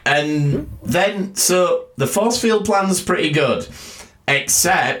 And then, so the force field plan's pretty good,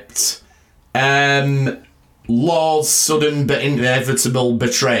 except Law's sudden but inevitable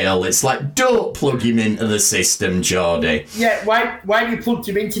betrayal. It's like, don't plug him into the system, Geordie. Yeah, why have you plugged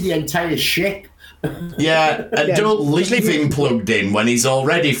him into the entire ship? Yeah, and don't leave him plugged in when he's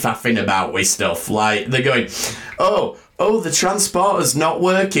already faffing about with stuff. Like, they're going, oh, the transporter's not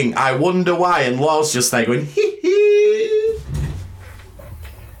working, I wonder why, and Law's just there going, hee hee.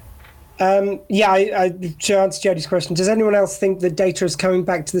 To answer Jodie's question, does anyone else think that Data is coming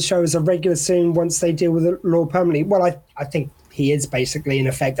back to the show as a regular soon once they deal with it Law permanently? Well, I think he is basically in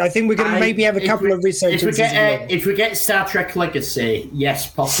effect. I think we're going to maybe have a couple of resurgences. If we get Star Trek Legacy, yes,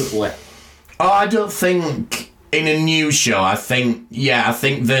 possibly. Oh, I don't think in a new show. I think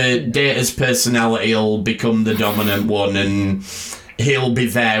the Data's personality will become the dominant one, and he'll be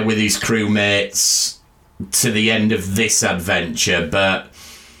there with his crewmates to the end of this adventure, but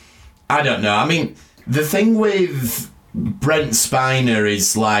I don't know. I mean, the thing with Brent Spiner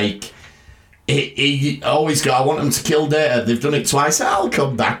is like, he always go, I want them to kill Data. They've done it twice. I'll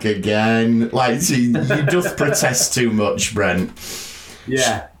come back again. Like, you doth protest too much, Brent.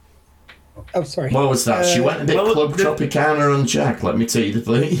 Yeah. Oh, sorry. What was that? She went a bit Club Tropicana on Jack. Let me tell you the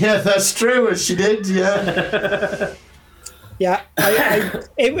thing. Yeah, that's true. She did, yeah. Yeah,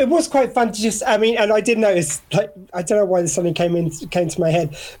 it was quite fun to just, I mean, and I did notice, like, I don't know why this suddenly came to my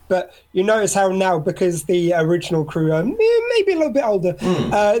head, but you notice how now, because the original crew are maybe a little bit older,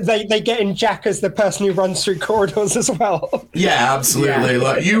 they get in Jack as the person who runs through corridors as well. Yeah, absolutely. Yeah.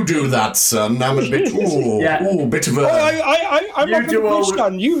 Like, you do that, son. I'm a bit, bit of a... I'm up in the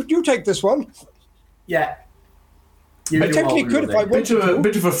son. You take this one. Yeah. I technically could if I wanted to.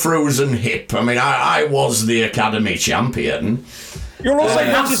 Bit of a frozen hip. I mean, I was the Academy champion. You'll also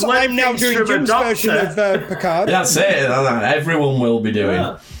notice I'm now doing Jim's version of Picard. That's it. Everyone will be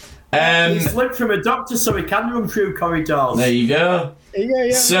doing. He's slipped from a doctor so he can run through corridors. There you go.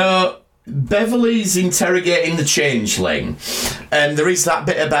 Yeah. So Beverly's interrogating the changeling, and there is that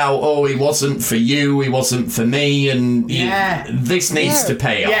bit about, oh, he wasn't for you, he wasn't for me, and this needs to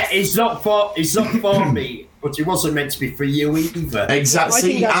pay off. Yeah, it's not for me, but it wasn't meant to be for you either.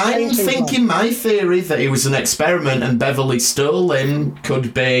 Exactly. I'm thinking my theory that it was an experiment and Beverly stole him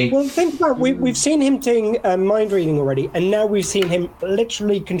could be... Well, think about we've seen him doing mind reading already, and now we've seen him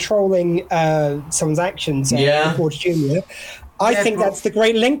literally controlling someone's actions. George Jr. I think that's the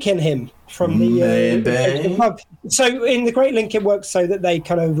great link in him from the so in the Great Link it works so that they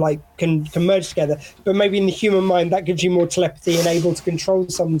kind of like can merge together, but maybe in the human mind that gives you more telepathy and able to control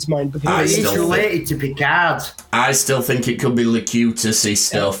someone's mind because he's related to Picard. I still think it could be Locutus-y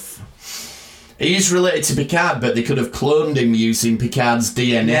stuff. He's related to Picard, but they could have cloned him using Picard's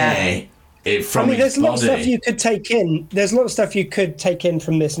DNA. There's a lot of stuff you could take in. There's a lot of stuff you could take in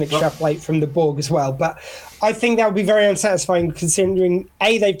from this and extrapolate from the Borg as well. But I think that would be very unsatisfying considering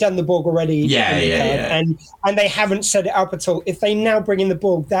they've done the Borg already. And they haven't set it up at all. If they now bring in the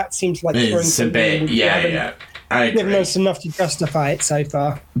Borg, that seems like it's a bit. I agree. Given us enough to justify it so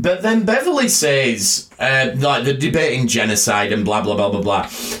far. But then Beverly says, like the debating genocide and blah blah blah blah blah.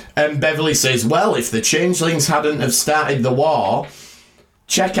 And Beverly says, well, if the changelings hadn't have started the war.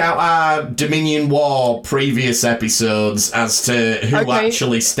 Check out our Dominion War previous episodes as to who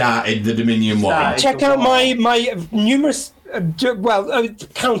actually started the Dominion War. Check out my numerous,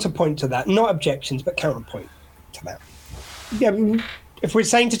 counterpoint to that. Not objections, but counterpoint to that. Yeah, if we're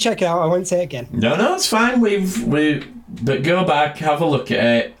saying to check it out, I won't say it again. No, it's fine. But go back, have a look at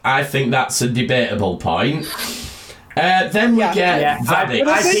it. I think that's a debatable point. Then we get Vadik.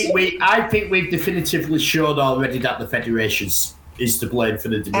 I think we've definitively shown already that the Federation's is to blame for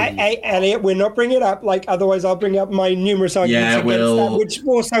the Dominion. Elliot, we're not bringing it up. Like, otherwise, I'll bring up my numerous arguments against that, which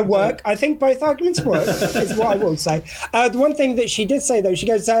also work. I think both arguments work, is what I will say. The one thing that she did say, though, she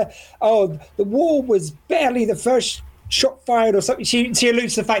goes, the war was barely the first shot fired or something. She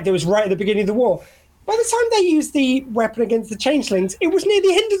alludes to the fact that it was right at the beginning of the war. By the time they used the weapon against the changelings, it was near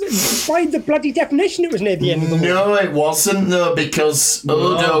the end of the... By the bloody definition, it was near the end of the war. No, it wasn't, though, because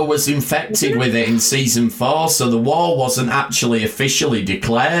Odo was infected with it in Season 4, so the war wasn't actually officially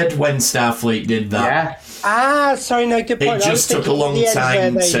declared when Starfleet did that. Yeah. Sorry, no, good point. It just took a long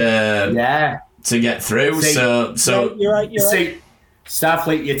time to get through, so... No, you're right.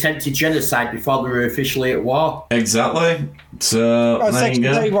 Starfleet attempted genocide before they were officially at war. Exactly. So, there Section you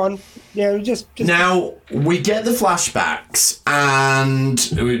go. 31. Yeah, just now we get the flashbacks, and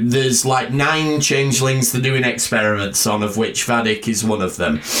there's like 9 changelings they're doing experiments on, of which Vadik is one of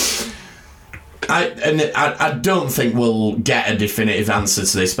them. I don't think we'll get a definitive answer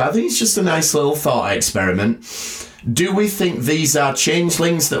to this, but I think it's just a nice little thought experiment. Do we think these are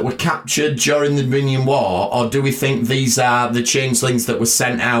changelings that were captured during the Dominion War, or do we think these are the changelings that were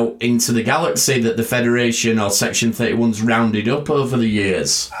sent out into the galaxy that the Federation or Section 31's rounded up over the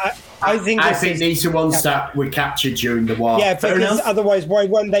years? I think these are ones that were captured during the war. Yeah, because otherwise, why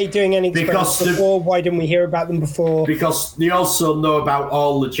weren't they doing any experiments before? Why didn't we hear about them before? Because they also know about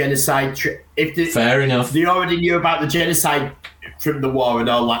all the genocide. Fair enough. They already knew about the genocide from the war and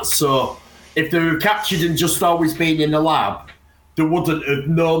all that. So if they were captured and just always been in the lab, they wouldn't have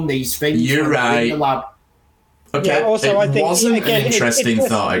known these things. You're right. In the lab. Okay, yeah, also, I think, wasn't an interesting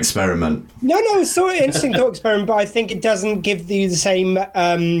thought experiment. No, it's sort of an interesting thought experiment, but I think it doesn't give you the same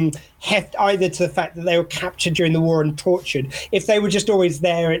heft either to the fact that they were captured during the war and tortured. If they were just always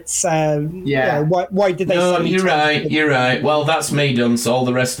there, it's why did they? No, you're right. Well, that's me done. So all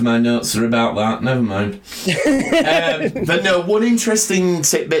the rest of my notes are about that. Never mind. But no, one interesting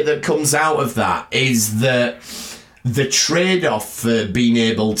tidbit that comes out of that is that the trade-off for being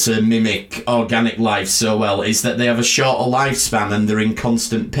able to mimic organic life so well is that they have a shorter lifespan and they're in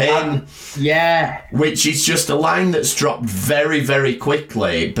constant pain. Which is just a line that's dropped very, very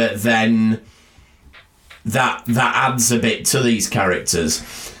quickly, but then that adds a bit to these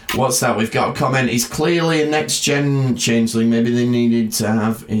characters. What's that? We've got a comment. He's clearly a next-gen changeling. Maybe they needed to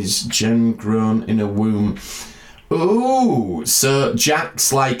have his gen grown in a womb. Ooh, so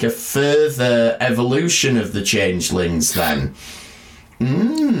Jack's like a further evolution of the changelings then.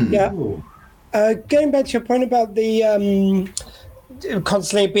 Yeah. Going back to your point about the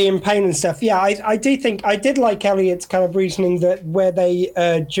constantly being in pain and stuff, yeah, I did like Elliot's kind of reasoning that where they,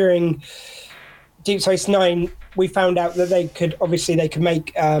 during Deep Space Nine, we found out that they could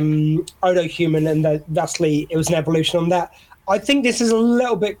make Odo human, and thusly it was an evolution on that. I think this is a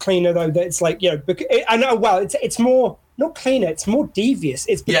little bit cleaner, though, that it's like, I know, well, it's more not cleaner, it's more devious.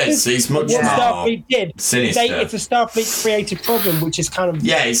 It's because it's much what more Starfleet did. sinister. It's a Starfleet created problem, which is kind of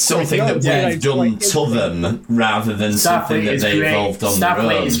it's something that we've done to them rather than something that they evolved on their own.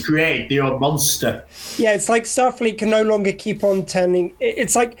 Starfleet has created the old monster. Yeah, it's like Starfleet can no longer keep on turning.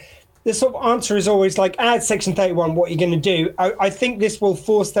 It's like the sort of answer is always like, it's Section 31, what are you going to do? I think this will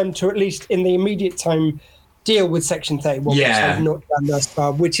force them to, at least in the immediate time, deal with Section 31, which they've not done thus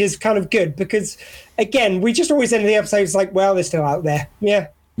far, which is kind of good because, again, we just always end the episodes like, well, they're still out there. Yeah.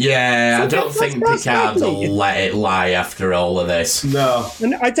 Yeah, I don't think Picard will let it lie after all of this. No.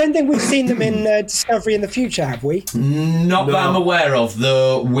 And I don't think we've seen them in Discovery in the future, have we? Not that I'm aware of,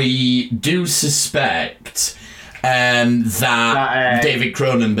 though we do suspect that David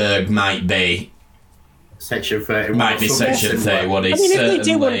Cronenberg might be Section 31. Might be Section 31. I mean, if they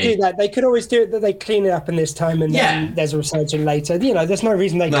do want to do that, they could always do it that they clean it up in this time and then there's a resurgence later. You know, there's no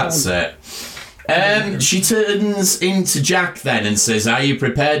reason they can't. That's it. She turns into Jack then and says, are you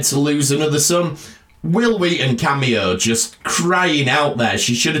prepared to lose another son? Will Wheaton cameo just crying out there.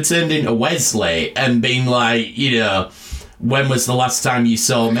 She should have turned into Wesley and been like, you know, when was the last time you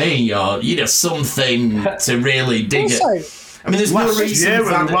saw me? Or, you know, something to really dig it. I mean, there's no reason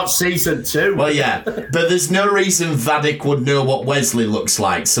Vadik... Watch season 2. Well, yeah, but there's no reason Vadik would know what Wesley looks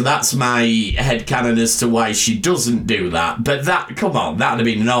like, so that's my headcanon as to why she doesn't do that. But come on, that'd have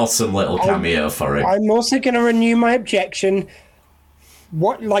been an awesome little cameo for him. I'm also going to renew my objection.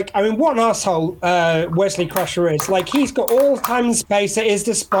 What an asshole Wesley Crusher is. Like, he's got all time and space at his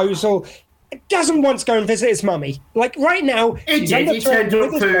disposal. Doesn't want to go and visit his mummy. Like, right now... He did. He turned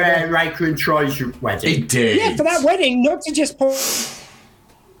up for Riker and Troy's wedding. He did. Yeah, for that wedding, not to just...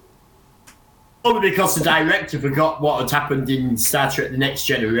 Only because the director forgot what had happened in Star Trek The Next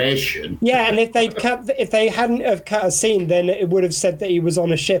Generation. Yeah, and if they hadn't have cut a scene, then it would have said that he was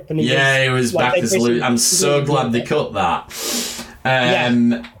on a ship. And he was back as Luke. I'm so glad they cut that.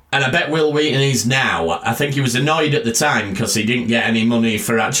 And I bet Will Wheaton is now. I think he was annoyed at the time because he didn't get any money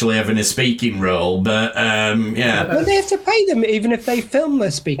for actually having a speaking role. But, Well, they have to pay them even if they film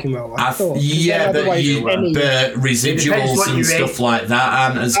their speaking role, I thought. Yeah, but residuals and stuff like that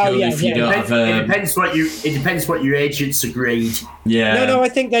aren't as good if you don't have a... It depends what your agents agreed. Yeah. No, I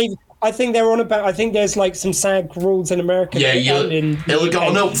think they're on about. I think there's like some SAG rules in America. Yeah, it'll got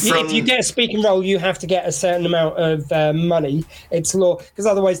an upfront. If you get a speaking role, you have to get a certain amount of money. It's law, because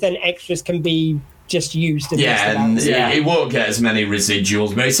otherwise, then extras can be just used. It won't get as many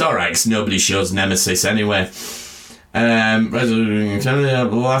residuals, but it's all right because nobody shows Nemesis anyway. The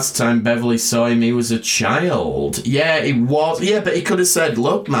last time Beverly saw him, he was a child. Yeah, he was. Yeah, but he could have said,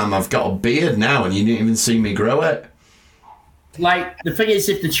 "Look, ma'am, I've got a beard now, and you didn't even see me grow it." Like, the thing is,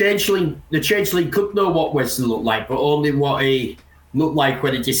 if the changeling could know what Wesley looked like, but only what he looked like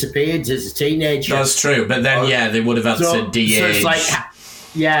when he disappeared as a teenager. That's true, but then, they would have had to de-age. So it's like,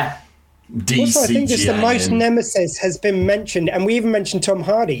 yeah. Also, I think just the most Nemesis has been mentioned, and we even mentioned Tom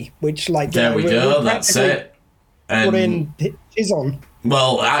Hardy, which, like... There we go, that's it. Put in his on.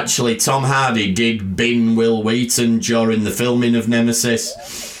 Well, actually, Tom Hardy did bin Will Wheaton during the filming of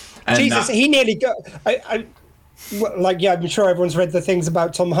Nemesis. And Jesus, he nearly got... I'm sure everyone's read the things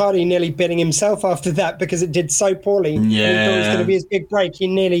about Tom Hardy nearly bidding himself after that because it did so poorly. Yeah. He thought it was going to be his big break. He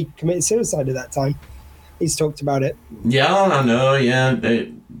nearly committed suicide at that time. He's talked about it. Yeah, I know, yeah.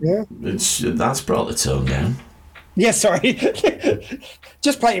 That's brought the tone down. Yeah, sorry.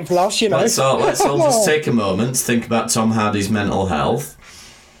 Just playing for laughs, you know. Let's all just take a moment to think about Tom Hardy's mental health.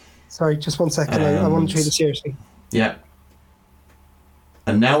 Sorry, just 1 second. I want to treat it seriously. Yeah.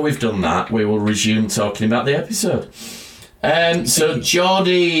 And now we've done that, we will resume talking about the episode. So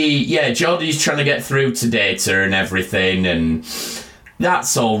Geordie's trying to get through to Data and everything, and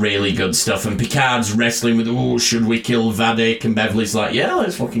that's all really good stuff. And Picard's wrestling with, should we kill Vadik? And Beverly's like, yeah,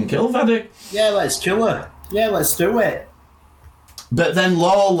 let's fucking kill Vadik. Yeah, let's kill her. Yeah, let's do it. But then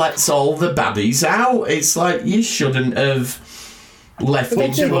Law lets all the baddies out. It's like, you shouldn't have left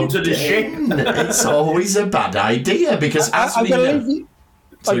me plugged in. It's always a bad idea, because I'm going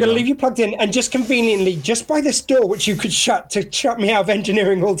to leave you plugged in, and just conveniently, just by this door, which you could shut to shut me out of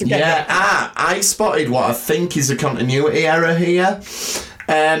engineering altogether. Yeah, I spotted what I think is a continuity error here.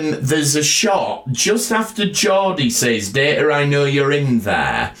 There's a shot just after Geordie says, Data, I know you're in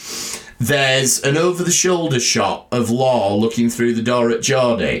there. There's an over-the-shoulder shot of Law looking through the door at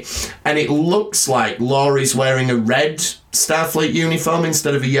Geordie, and it looks like Law is wearing a red Starfleet uniform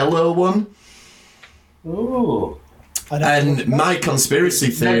instead of a yellow one. Ooh. And my conspiracy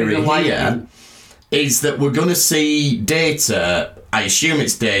theory here is that we're going to see Data, I assume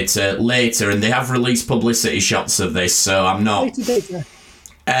it's Data, later, and they have released publicity shots of this, so I'm not... Data.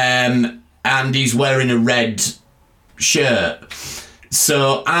 And he's wearing a red shirt.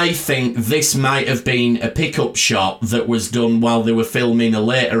 So I think this might have been a pickup shot that was done while they were filming a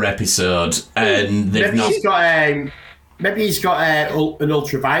later episode, and they've maybe he's got an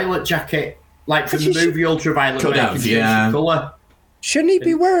ultraviolet jacket, like from the movie Ultraviolet. Could have, yeah. Colour. Shouldn't he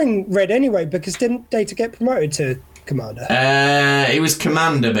be wearing red anyway? Because didn't Data get promoted to Commander? He was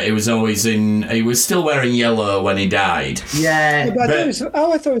Commander, but he was always he was still wearing yellow when he died. Yeah. But I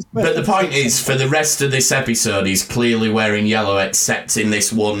thought it was. But the point is, for the rest of this episode, he's clearly wearing yellow, except in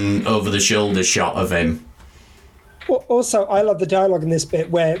this one over-the-shoulder shot of him. Also, I love the dialogue in this bit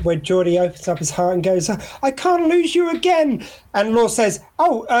where Geordie opens up his heart and goes, "I can't lose you again." And Law says,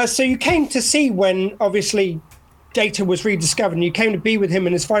 so you came to see when, obviously, Data was rediscovered and you came to be with him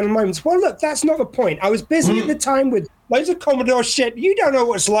in his final moments. Well, look, that's not the point. I was busy at the time with loads of Commodore shit. You don't know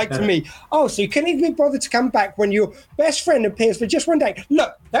what it's like to me. Oh, so you couldn't even be bothered to come back when your best friend appears for just one day.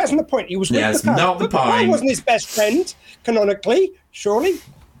 Look, that's not the point. He was with that's Picard. not the point. Picard wasn't his best friend, canonically, surely.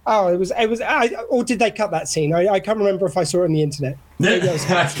 Oh, it was. Or did they cut that scene? I can't remember if I saw it on the internet.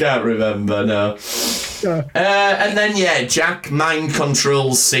 I can't remember, no. And then, Jack mind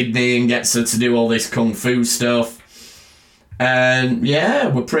controls Sydney and gets her to do all this kung fu stuff. And,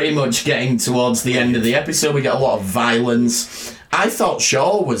 we're pretty much getting towards the end of the episode. We get a lot of violence. I thought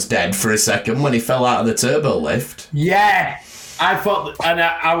Shaw was dead for a second when he fell out of the turbo lift. Yeah. I thought, and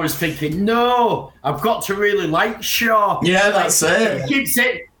I was thinking, no, I've got to really like Shaw. Yeah, that's it.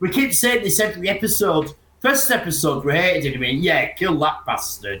 We keep saying this every episode. First episode, we hated him. Kill that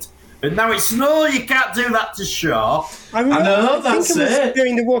bastard. And now it's, no, you can't do that to Shaw. I know, that's it.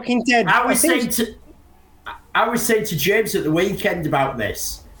 During The Walking Dead. I was saying to James at the weekend about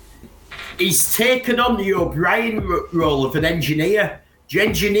this. He's taken on the O'Brien role of an engineer. The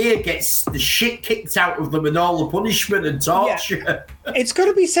engineer gets the shit kicked out of them and all the punishment and torture. Yeah. It's got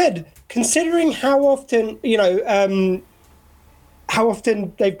to be said, considering how often, how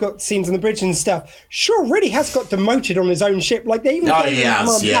often they've got scenes on the bridge and stuff. Shaw really has got demoted on his own ship. Like, they even he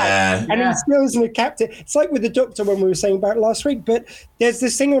has, and he still isn't a captain. It's like with the Doctor when we were saying about it last week, but there's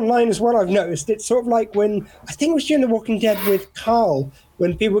this thing online as well I've noticed. It's sort of like when, I think it was during The Walking Dead with Carl,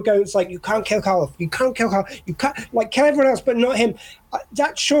 when people were going, it's like, you can't kill Carl, you can't kill Carl, you can't, like, kill everyone else but not him.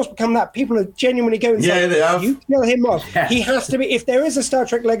 That Shaw's become that. People are genuinely going, they have. You kill him off. Yeah. He has to be, if there is a Star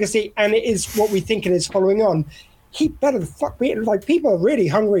Trek legacy and it is what we think it is following on, he better the fuck be. Like, people are really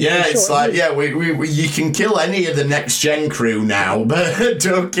hungry. Yeah, it's like, we you can kill any of the next gen crew now, but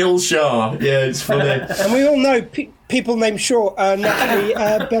don't kill Shaw. Yeah, it's funny. And we all know people named Shaw are naturally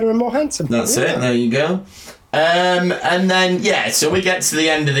better and more handsome. That's it. There you go. And then, so we get to the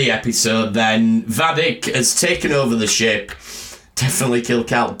end of the episode then. Vadik has taken over the ship. Definitely kill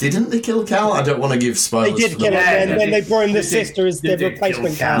Cal. Didn't they kill Cal? I don't want to give spoilers. They did kill him, and then they brought in the sister as the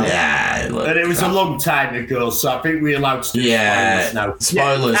replacement Cal. Yeah. Look, but it was a long time ago, so I think we're allowed to do spoilers now.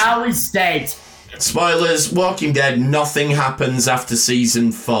 Spoilers. Cal is dead. Spoilers, Walking Dead, nothing happens after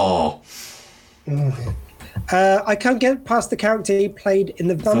season 4. I can't get past the character he played in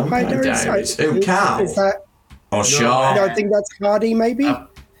the Vampire Diaries. Who, Cal? Is that... Or Shaw? No, I think that's Hardy, maybe.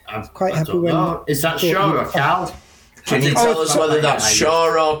 I'm quite happy when... Is that Shaw or Cal? Can you tell us whether that's Shaw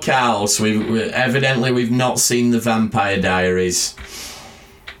or Cal? So we've not seen the Vampire Diaries.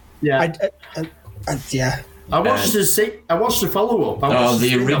 Yeah. I watched the follow-up.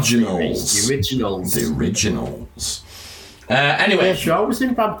 The originals. The originals. Anyway, Shaw was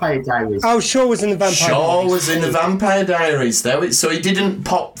in Vampire Diaries. Oh, Shaw was in the Vampire Diaries. Shaw was in the Vampire Diaries, though. So he didn't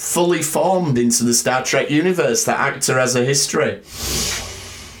pop fully formed into the Star Trek universe. That actor has a history.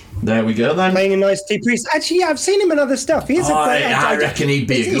 There we go, then. Playing a nice tea priest. Actually, I've seen him in other stuff. He's a great actor. I reckon he'd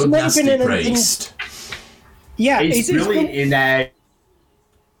be a good nasty priest. Yeah, he's brilliant in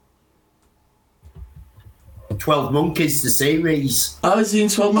 12 Monkeys, the series. Oh, is he in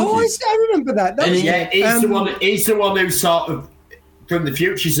 12 Monkeys? Oh, I remember that. He's the one who sort of, from the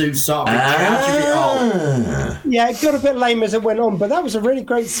future, who's sort of in charge of it all. Yeah, it got a bit lame as it went on, but that was a really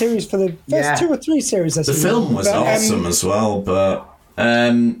great series for the first 2 or 3 series. The film was awesome as well, but...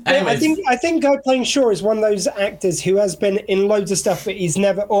 anyway. I think playing Shaw is one of those actors who has been in loads of stuff, but he's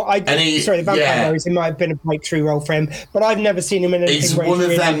never. The Vampire Diaries, it might have been a breakthrough role for him, but I've never seen him in anything where he's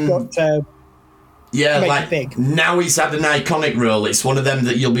really got to make it big. Now he's had an iconic role. It's one of them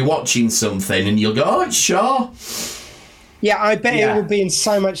that you'll be watching something and you'll go, "Oh, it's Shaw." Yeah, I bet it will be in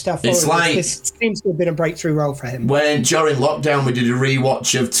so much stuff. It's like this seems to have been a breakthrough role for him. When during lockdown we did a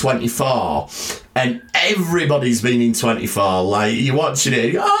rewatch of 24, and everybody's been in 24. Like you're watching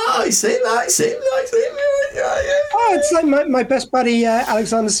it, I see that, I see that. Oh, it's like my best buddy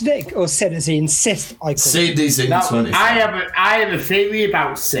Alexander Siddig, or Sid as he insists. Sid is in 24. I have a theory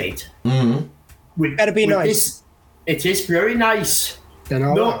about Sid. Mm-hmm. Better be nice. It is very nice.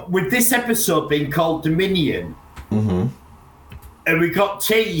 No, with this episode being called Dominion, and we got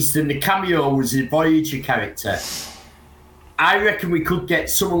teased, and the cameo was a Voyager character. I reckon we could get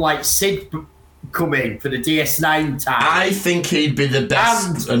someone like Sid come in for the DS9 time. I think he'd be the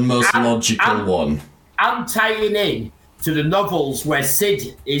best and most logical one. I'm tying in to the novels where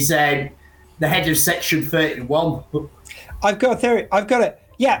Sid is the head of Section 31. I've got a theory. I've got it.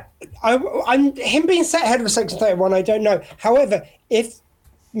 Yeah, I'm him being set head of Section 31. I don't know. However, if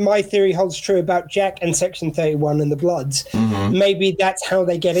my theory holds true about Jack and Section 31 and the Bloods, maybe that's how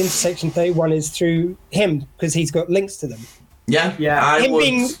they get into Section 31 is through him because he's got links to them. Yeah.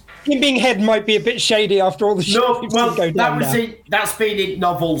 Him being head might be a bit shady after all the shit. No, well, that's been in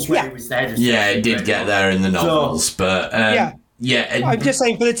novels where he was the head of Section 31. Yeah, it did get there in the novels, but I'm just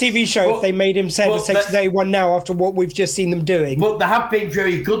saying for the TV show, if they made him head of Section 31 now after what we've just seen them doing. But they have been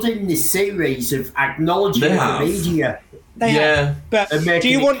very good in this series of acknowledging the media. They have. But do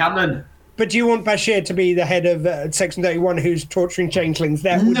you want canon? But do you want Bashir to be the head of Section 31 who's torturing changelings?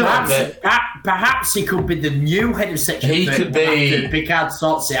 Perhaps he could be the new head of Section 31. He could be. After Picard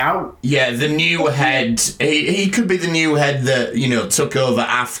sorts it out. Yeah, the new head. He could be the new head that, took over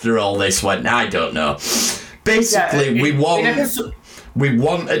after all this went. I don't know. Basically, we want a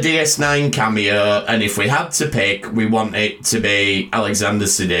DS9 cameo, and if we had to pick, we want it to be Alexander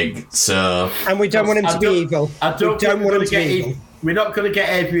Siddig. So, and we don't want him to be evil. We're not going to get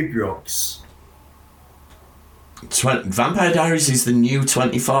Avery Brooks. Vampire Diaries is the new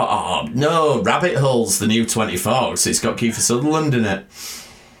 24. Oh, no, Rabbit Hole's the new 24, so it's got Kiefer Sutherland in it.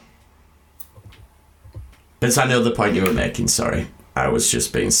 But I know the point you were making, sorry. I was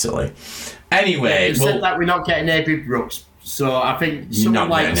just being silly. Anyway... you said that we're not getting Avery Brooks, so I think someone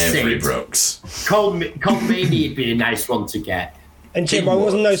like Avery Brooks. Cole Meany would be a nice one to get. And Jim, I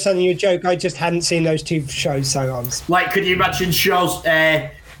wasn't sending you a joke. I just hadn't seen those two shows, so on. Like, could you imagine shows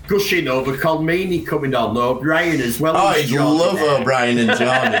gushing over Cole Meany coming on, O'Brien as well? Oh, I'd love O'Brien and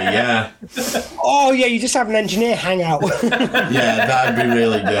Johnny, yeah. Oh, yeah, you just have an engineer hang out. Yeah, that'd be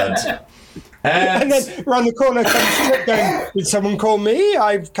really good. And then around the corner comes Trip going, did someone call me?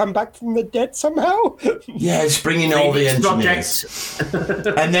 I've come back from the dead somehow. Yeah, it's bringing all the engineers.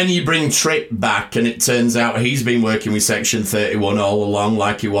 And then you bring Trip back, and it turns out he's been working with Section 31 all along,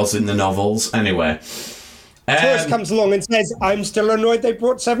 like he was in the novels. Anyway. Tourist comes along and says, I'm still annoyed they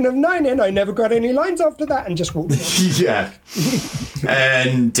brought 7 of 9 in. I never got any lines after that, and just walked off. Yeah.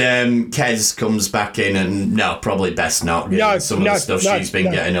 And Kez comes back in, and probably best not, given some of the stuff she's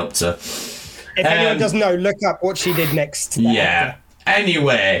been getting up to. If anyone doesn't know, look up what she did next. Yeah.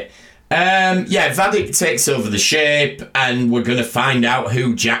 Anyway, Vadik takes over the shape, and we're going to find out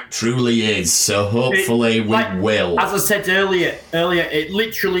who Jack truly is. So hopefully we will. As I said earlier, it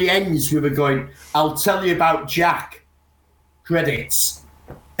literally ends with her going, I'll tell you about Jack. Credits.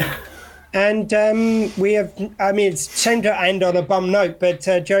 And it's shame to end on a bum note, but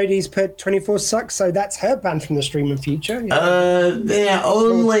Jodie's put 24 sucks, so that's her banned from the streaming future.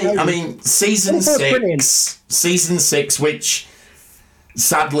 Season 6, which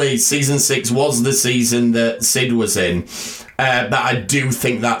sadly, season 6 was the season that Sid was in, but I do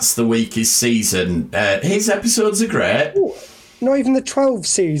think that's the weakest season. His episodes are great. Ooh, not even the 12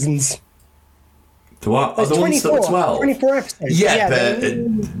 seasons. What? Oh, the ones that were 12? 24 episodes. Yeah, but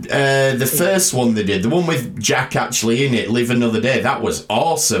the first one they did, the one with Jack actually in it, Live Another Day, that was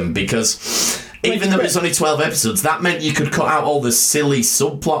awesome because even though it's only 12 episodes, that meant you could cut out all the silly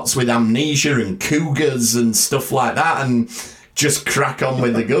subplots with amnesia and cougars and stuff like that and just crack on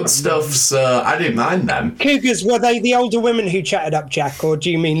with the good stuff, so I didn't mind them. Cougars, were they the older women who chatted up Jack, or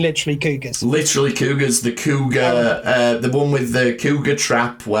do you mean literally cougars? Literally cougars. The cougar, the one with the cougar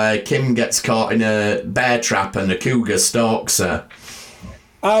trap where Kim gets caught in a bear trap and a cougar stalks her.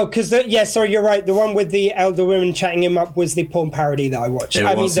 Oh, because you're right. The one with the elder women chatting him up was the porn parody that I watched.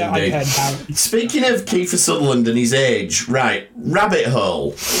 That I heard about. Speaking of Kiefer Sutherland and his age, right, Rabbit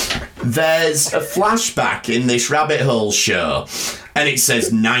Hole. There's a flashback in this Rabbit Hole show, and it says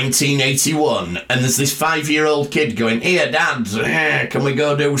 1981, and there's this 5-year-old kid going, "Here, Dad, can we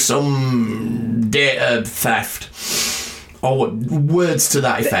go do some data theft?" Or words to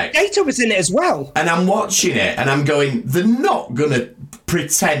that effect. Data was in it as well. And I'm watching it, and I'm going, they're not going to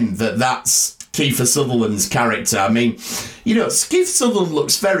pretend that that's Kiefer Sutherland's character. I mean, Kiefer Sutherland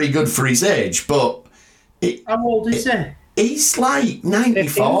looks very good for his age, but... How old is he? He's like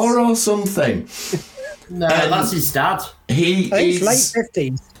 94 or something. No, that's his dad. He's late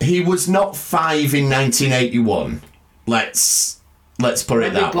 50s. He was not 5 in 1981. Let's put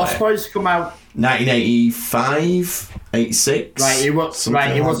it that way. Lost Boys come out? 1985. 86. Right, he wasn't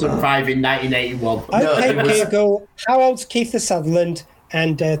that. 5 in 1981. Okay, Google. How old's Kiefer Sutherland?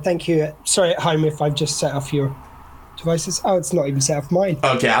 And thank you. Sorry, at home if I've just set off your devices. Oh, it's not even set off mine.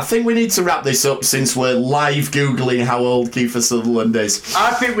 Okay, I think we need to wrap this up since we're live Googling how old Kiefer Sutherland is.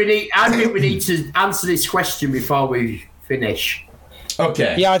 I think we need to answer this question before we finish.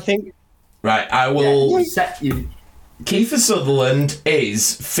 Okay. Yeah, I think. Right, I will. Yeah, Kiefer Sutherland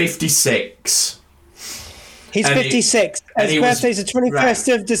is 56. He's 56. His birthday's the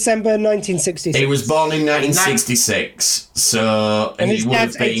 21st of December 1966. He was born in 1966, so And he would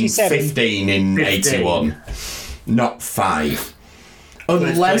have been 87. 15 in 81, not 5.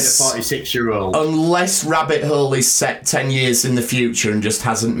 Unless 46-year-old. Unless Rabbit Hole is set 10 years in the future and just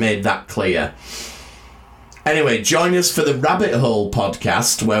hasn't made that clear. Anyway, join us for the Rabbit Hole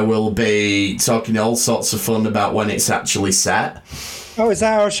podcast, where we'll be talking all sorts of fun about when it's actually set. Oh, is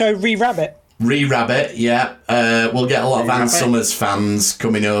that our show, Re-Rabbit? Re-Rabbit, yeah. We'll get a lot of Ann Summers fans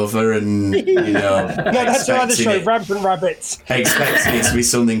coming over and, No, that's our other show, Rampant Rabbits. Expecting it to be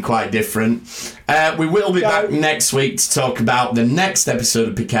something quite different. We will be back next week to talk about the next episode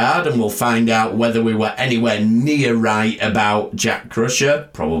of Picard, and we'll find out whether we were anywhere near right about Jack Crusher.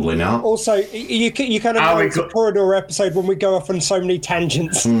 Probably not. Also, you kind of know it's a corridor episode when we go off on so many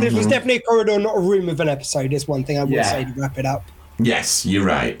tangents. It was definitely a corridor, not a room of an episode, is one thing I would say to wrap it up. Yes, you're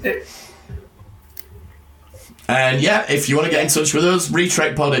right. And yeah, if you want to get in touch with us,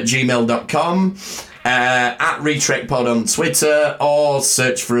 retrekpod@gmail.com, at retrekpod on Twitter, or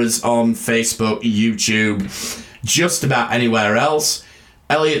search for us on Facebook, YouTube, just about anywhere else.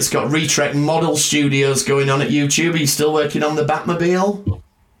 Elliot's got Retrek Model Studios going on at YouTube. Are you still working on the Batmobile?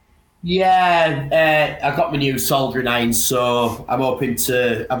 Yeah, I got my new soldering iron, so I'm hoping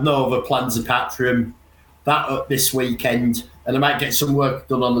to. I've no other plans apart from that up this weekend. And I might get some work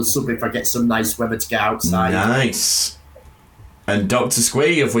done on the sub if I get some nice weather to get outside. Nice. And Dr.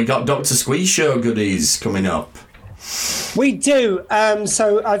 Squee, have we got Dr. Squee show goodies coming up? We do.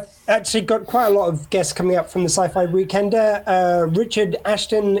 So I've actually got quite a lot of guests coming up from the Sci-Fi Weekender. Richard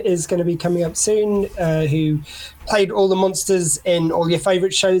Ashton is going to be coming up soon, who played all the monsters in all your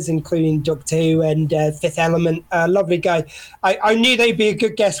favourite shows, including Doctor Who and Fifth Element. Lovely guy. I knew they'd be a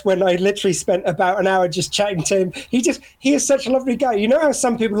good guest when I literally spent about an hour just chatting to him. He is such a lovely guy. You know how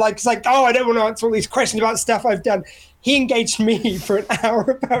some people it's like, oh, I don't want to answer all these questions about stuff I've done. He engaged me for an hour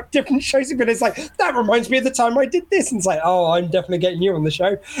about different shows, but it's like, that reminds me of the time I did this. And it's like, oh, I'm definitely getting you on the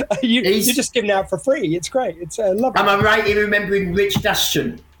show. You're just giving it out for free. It's great. It's lovely. Am I right in remembering Rich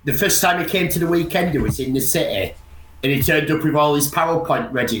Ashton? The first time he came to the weekend, he was in the city, and he turned up with all his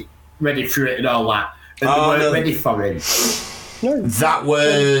PowerPoint ready for it and all that. And they weren't ready for him. No. That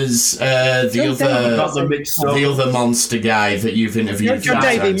was the other monster guy that you've interviewed. John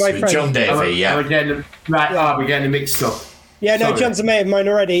Davey, my friend. John Davey, yeah. We're getting mixed up. Yeah, no, Sorry. John's a mate of mine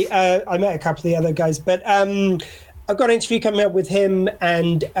already. I met a couple of the other guys, but I've got an interview coming up with him,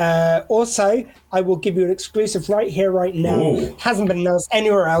 and also I will give you an exclusive right here, right now. Ooh. Hasn't been announced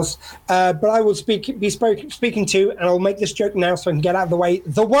anywhere else, but I will speaking to, and I'll make this joke now so I can get out of the way.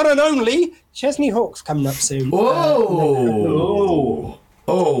 The one and only Chesney Hawkes coming up soon. What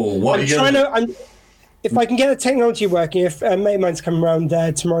are you going to... If I can get the technology working, if a mate of mine's coming around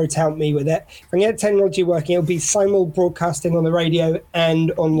tomorrow to help me with it, if I can get the technology working, it'll be simul broadcasting on the radio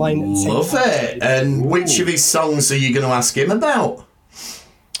and online at the same Love time. it. And which of his songs are you going to ask him about?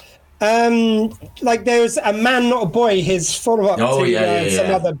 Like there's A Man Not a Boy, his follow-up to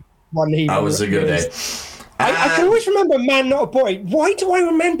some other one he That was a good day. I can always remember Man Not a Boy. Why do I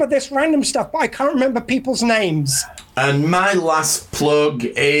remember this random stuff, but I can't remember people's names? And my last plug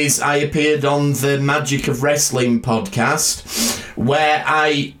is I appeared on the Magic of Wrestling podcast, where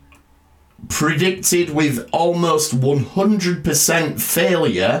I predicted with almost 100%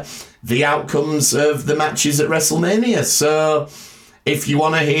 failure the outcomes of the matches at WrestleMania. So if you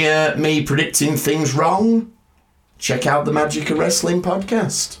want to hear me predicting things wrong, check out the Magic of Wrestling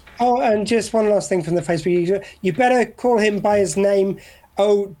podcast. Oh, and just one last thing from the Facebook user. You better call him by his name.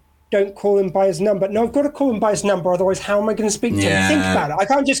 Oh, don't call him by his number. No, I've got to call him by his number, otherwise how am I going to speak to him? Think about it. I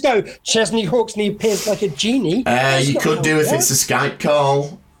can't just go, Chesney Hawkes, and he appears like a genie. You could do if it's a Skype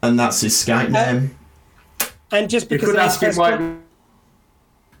call, and that's his Skype name. And just because you could ask him why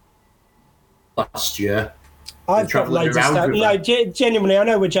last year. I've got loads of stuff. No, genuinely, I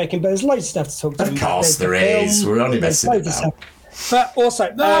know we're joking, but there's loads of stuff to talk to him. Of course there is. We're only messing about. But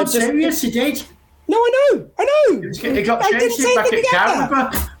also... No, I'm serious, he did. No, I know. He got changed back at Canberra.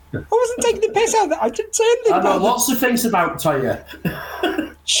 I wasn't taking the piss out of that. I didn't say anything about I know lots of things about Toya.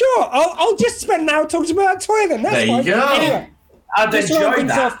 Sure, I'll just spend an hour talking about Toya then. That's there fine. you go. Anyway, I'd enjoy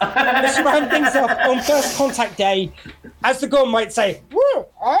that. This round things off on First Contact Day, as the Gorn might say,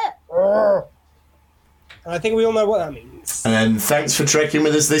 and I think we all know what that means. And thanks for trekking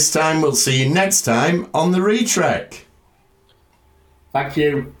with us this time. We'll see you next time on the Retrek. Thank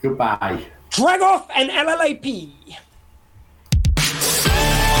you. Goodbye. Drag off and LLAP.